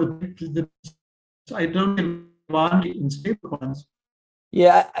 You know I don't want it in stablecoins.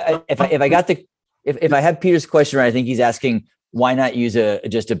 Yeah, if I have Peter's question right, I think he's asking why not use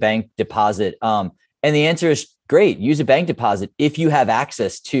just a bank deposit. And the answer is great. Use a bank deposit if you have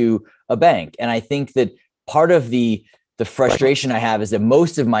access to a bank. And I think that part of the frustration I have is that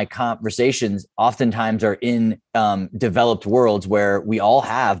most of my conversations oftentimes are in developed worlds where we all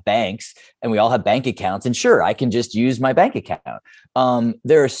have banks and we all have bank accounts. And sure, I can just use my bank account.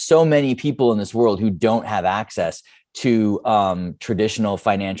 There are so many people in this world who don't have access to traditional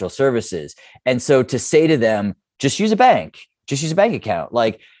financial services. And so to say to them, just use a bank account,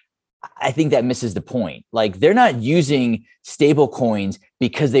 like, I think that misses the point. Like, they're not using stable coins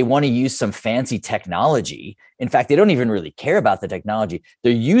because they want to use some fancy technology. In fact, they don't even really care about the technology.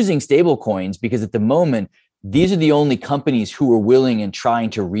 They're using stable coins because at the moment, these are the only companies who are willing and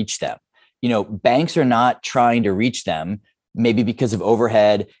trying to reach them. Banks are not trying to reach them, maybe because of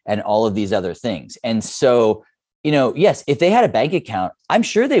overhead and all of these other things. And so, yes, if they had a bank account, I'm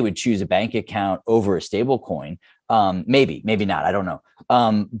sure they would choose a bank account over a stable coin. Maybe not. I don't know.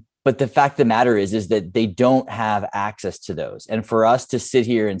 But the fact of the matter is that they don't have access to those. And for us to sit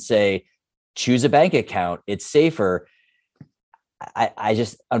here and say, choose a bank account, it's safer. I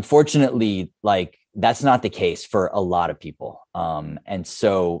just, unfortunately, like, that's not the case for a lot of people. And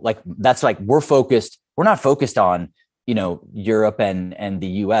so we're not focused on, Europe and the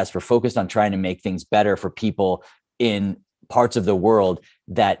US. We're focused on trying to make things better for people in parts of the world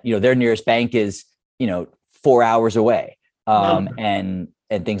that, their nearest bank is, 4 hours away.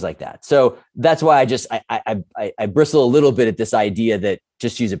 And things like that. So that's why I bristle a little bit at this idea that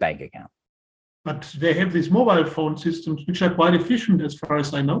just use a bank account. But they have these mobile phone systems, which are quite efficient as far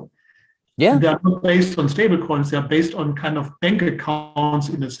as I know. Yeah. And they are not based on stable coins. They are based on kind of bank accounts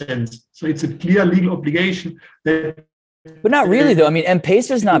in a sense. So it's a clear legal obligation. But not really, though. I mean,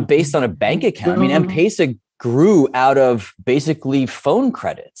 M-Pesa is not based on a bank account. I mean, M-Pesa grew out of basically phone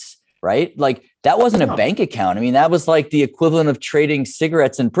credits, right? Like, that wasn't a bank account. I mean, that was like the equivalent of trading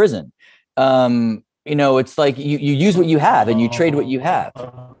cigarettes in prison. It's like you use what you have and you trade what you have.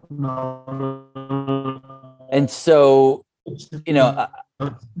 And so,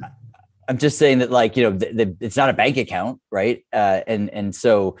 I'm just saying that, like, it's not a bank account, right? And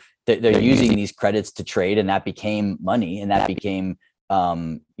so they're using these credits to trade, and that became money, and that became,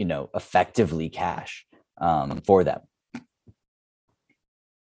 effectively cash. for them.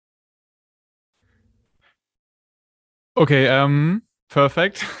 Okay,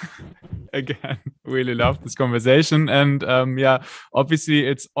 perfect. Again, really love this conversation. And obviously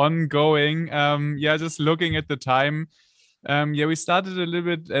it's ongoing. Just looking at the time. We started a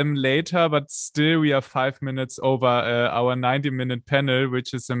little bit later, but still we are 5 minutes over our 90-minute panel,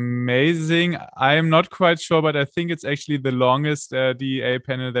 which is amazing. I am not quite sure, but I think it's actually the longest DEA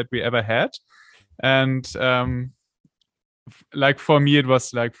panel that we ever had. And for me, it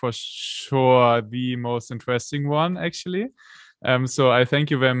was for sure the most interesting one, actually. So I thank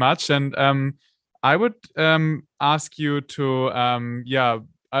you very much. And I would ask you to,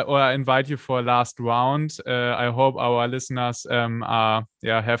 I invite you for a last round. I hope our listeners have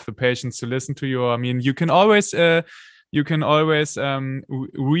the patience to listen to you. I mean, you can always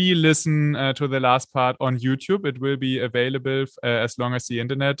re-listen to the last part on YouTube. It will be available as long as the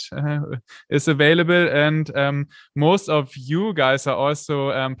internet is available. And most of you guys are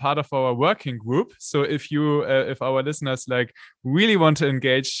also part of our working group. So if our listeners really want to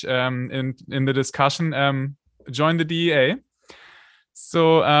engage in the discussion, join the DEA.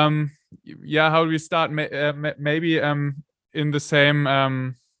 So how do we start? Maybe in the same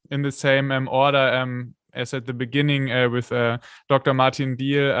order as at the beginning with Dr. Martin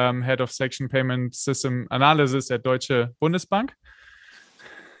Diehl, head of section payment system analysis at Deutsche Bundesbank.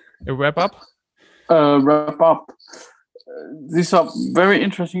 A wrap up. These are very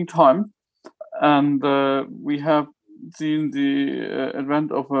interesting time, and we have seen the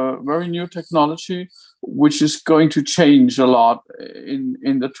advent of a very new technology, which is going to change a lot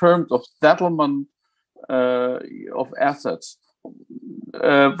in the terms of settlement of assets.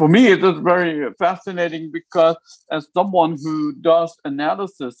 For me, it is very fascinating because as someone who does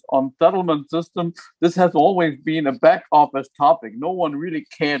analysis on settlement system, this has always been a back office topic. No one really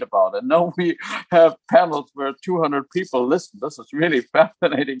cared about it. Now we have panels where 200 people listen. This is really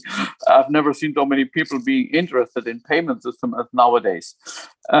fascinating. I've never seen so many people being interested in payment system as nowadays.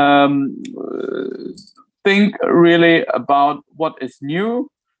 Think really about what is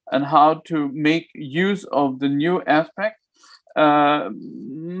new and how to make use of the new aspect.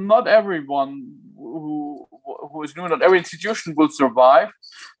 Not everyone who is new, not every institution will survive.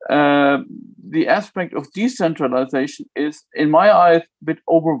 The aspect of decentralization is, in my eyes, a bit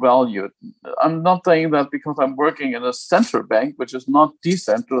overvalued. I'm not saying that because I'm working in a central bank, which is not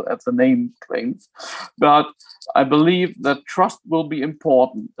decentral as the name claims, but I believe that trust will be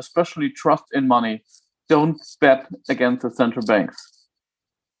important, especially trust in money. Don't bet against the central banks.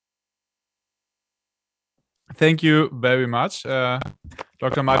 Thank you very much,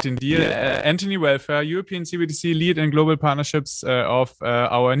 Dr. Martin Diehl. Anthony Welfare, European CBDC lead in global partnerships of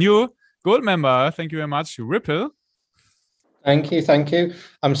our new gold member. Thank you very much, Ripple. Thank you.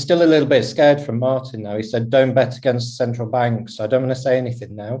 I'm still a little bit scared from Martin now. He said, don't bet against central banks. So I don't want to say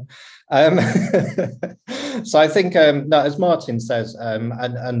anything now. So I think, as Martin says,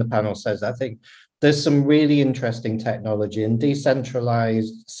 and the panel says, I think there's some really interesting technology, and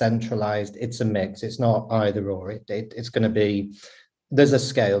decentralized, centralized, it's a mix. It's not either or. It's going to be, there's a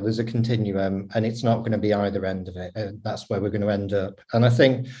scale, there's a continuum, and it's not going to be either end of it. That's where we're going to end up. And I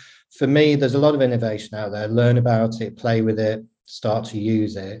think for me, there's a lot of innovation out there. Learn about it, play with it, start to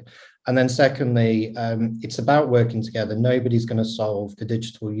use it. And then secondly, it's about working together. Nobody's going to solve the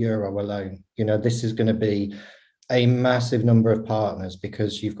digital euro alone. This is going to be a massive number of partners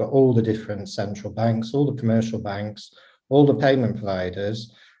because you've got all the different central banks, all the commercial banks, all the payment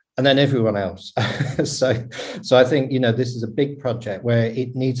providers, and then everyone else. So I think, this is a big project where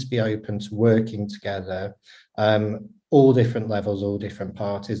it needs to be open to working together, all different levels, all different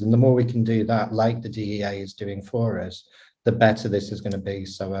parties. And the more we can do that, like the DEA is doing for us, the better this is going to be.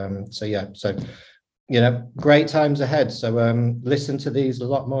 So great times ahead. So listen to these a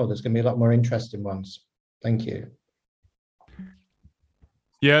lot more. There's going to be a lot more interesting ones. Thank you.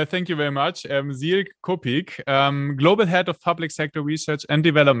 Yeah, thank you very much. Ziel Kopik, Global Head of Public Sector Research and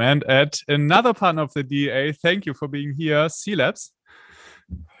Development at another partner of the DEA. Thank you for being here, C-Labs.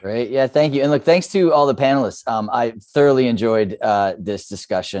 Great. Yeah, thank you. And look, thanks to all the panelists. I thoroughly enjoyed this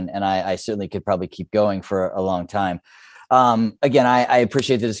discussion, and I certainly could probably keep going for a long time. Again, I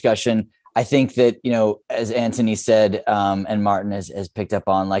appreciate the discussion. I think that, as Anthony said, and Martin has picked up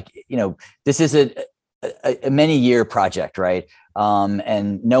on, this is a many-year project, right?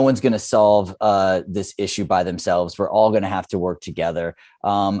 And no one's going to solve this issue by themselves. We're all going to have to work together.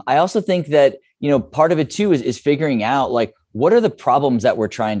 I also think that, part of it too is figuring out what are the problems that we're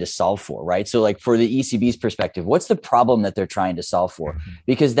trying to solve for, right? So like for the ECB's perspective, what's the problem that they're trying to solve for?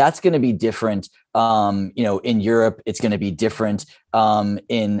 Because that's going to be different, in Europe, it's going to be different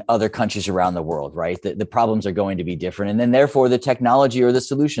in other countries around the world, right? The problems are going to be different. And then therefore the technology or the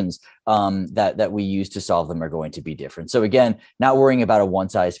solutions that we use to solve them are going to be different. So again, not worrying about a one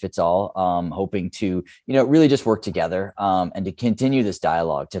size fits all, hoping to, really just work together and to continue this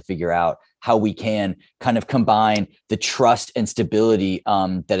dialogue to figure out how we can kind of combine the trust and stability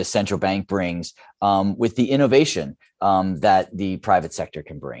that a central bank brings with the innovation that the private sector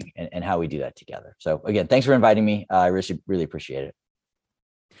can bring, and how we do that together. So again, thanks for inviting me. I really appreciate it.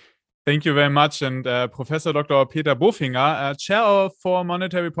 Thank you very much. And Professor Dr. Peter Bofinger, Chair for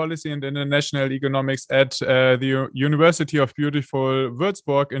Monetary Policy and International Economics at the University of Beautiful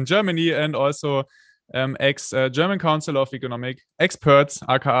Würzburg in Germany, and also ex-German Council of Economic Experts,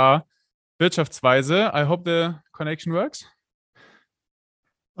 aka Wirtschaftsweise. I hope the connection works.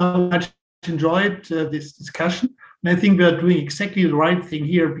 I enjoyed this discussion. And I think we are doing exactly the right thing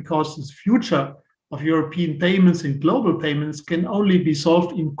here, because the future of European payments and global payments can only be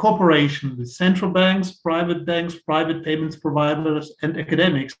solved in cooperation with central banks, private payments providers, and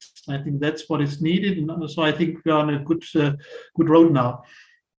academics. I think that's what is needed. And so I think we are on a good road now.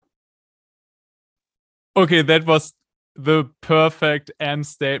 Okay, that was the perfect end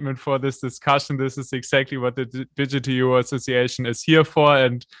statement for this discussion. This is exactly what the Digital Euro Association is here for.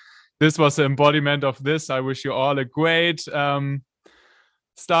 And this was the embodiment of this. I wish you all a great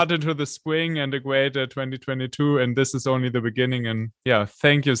start into the spring and a great 2022. And this is only the beginning. And yeah,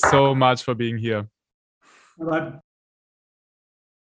 thank you so much for being here. Bye.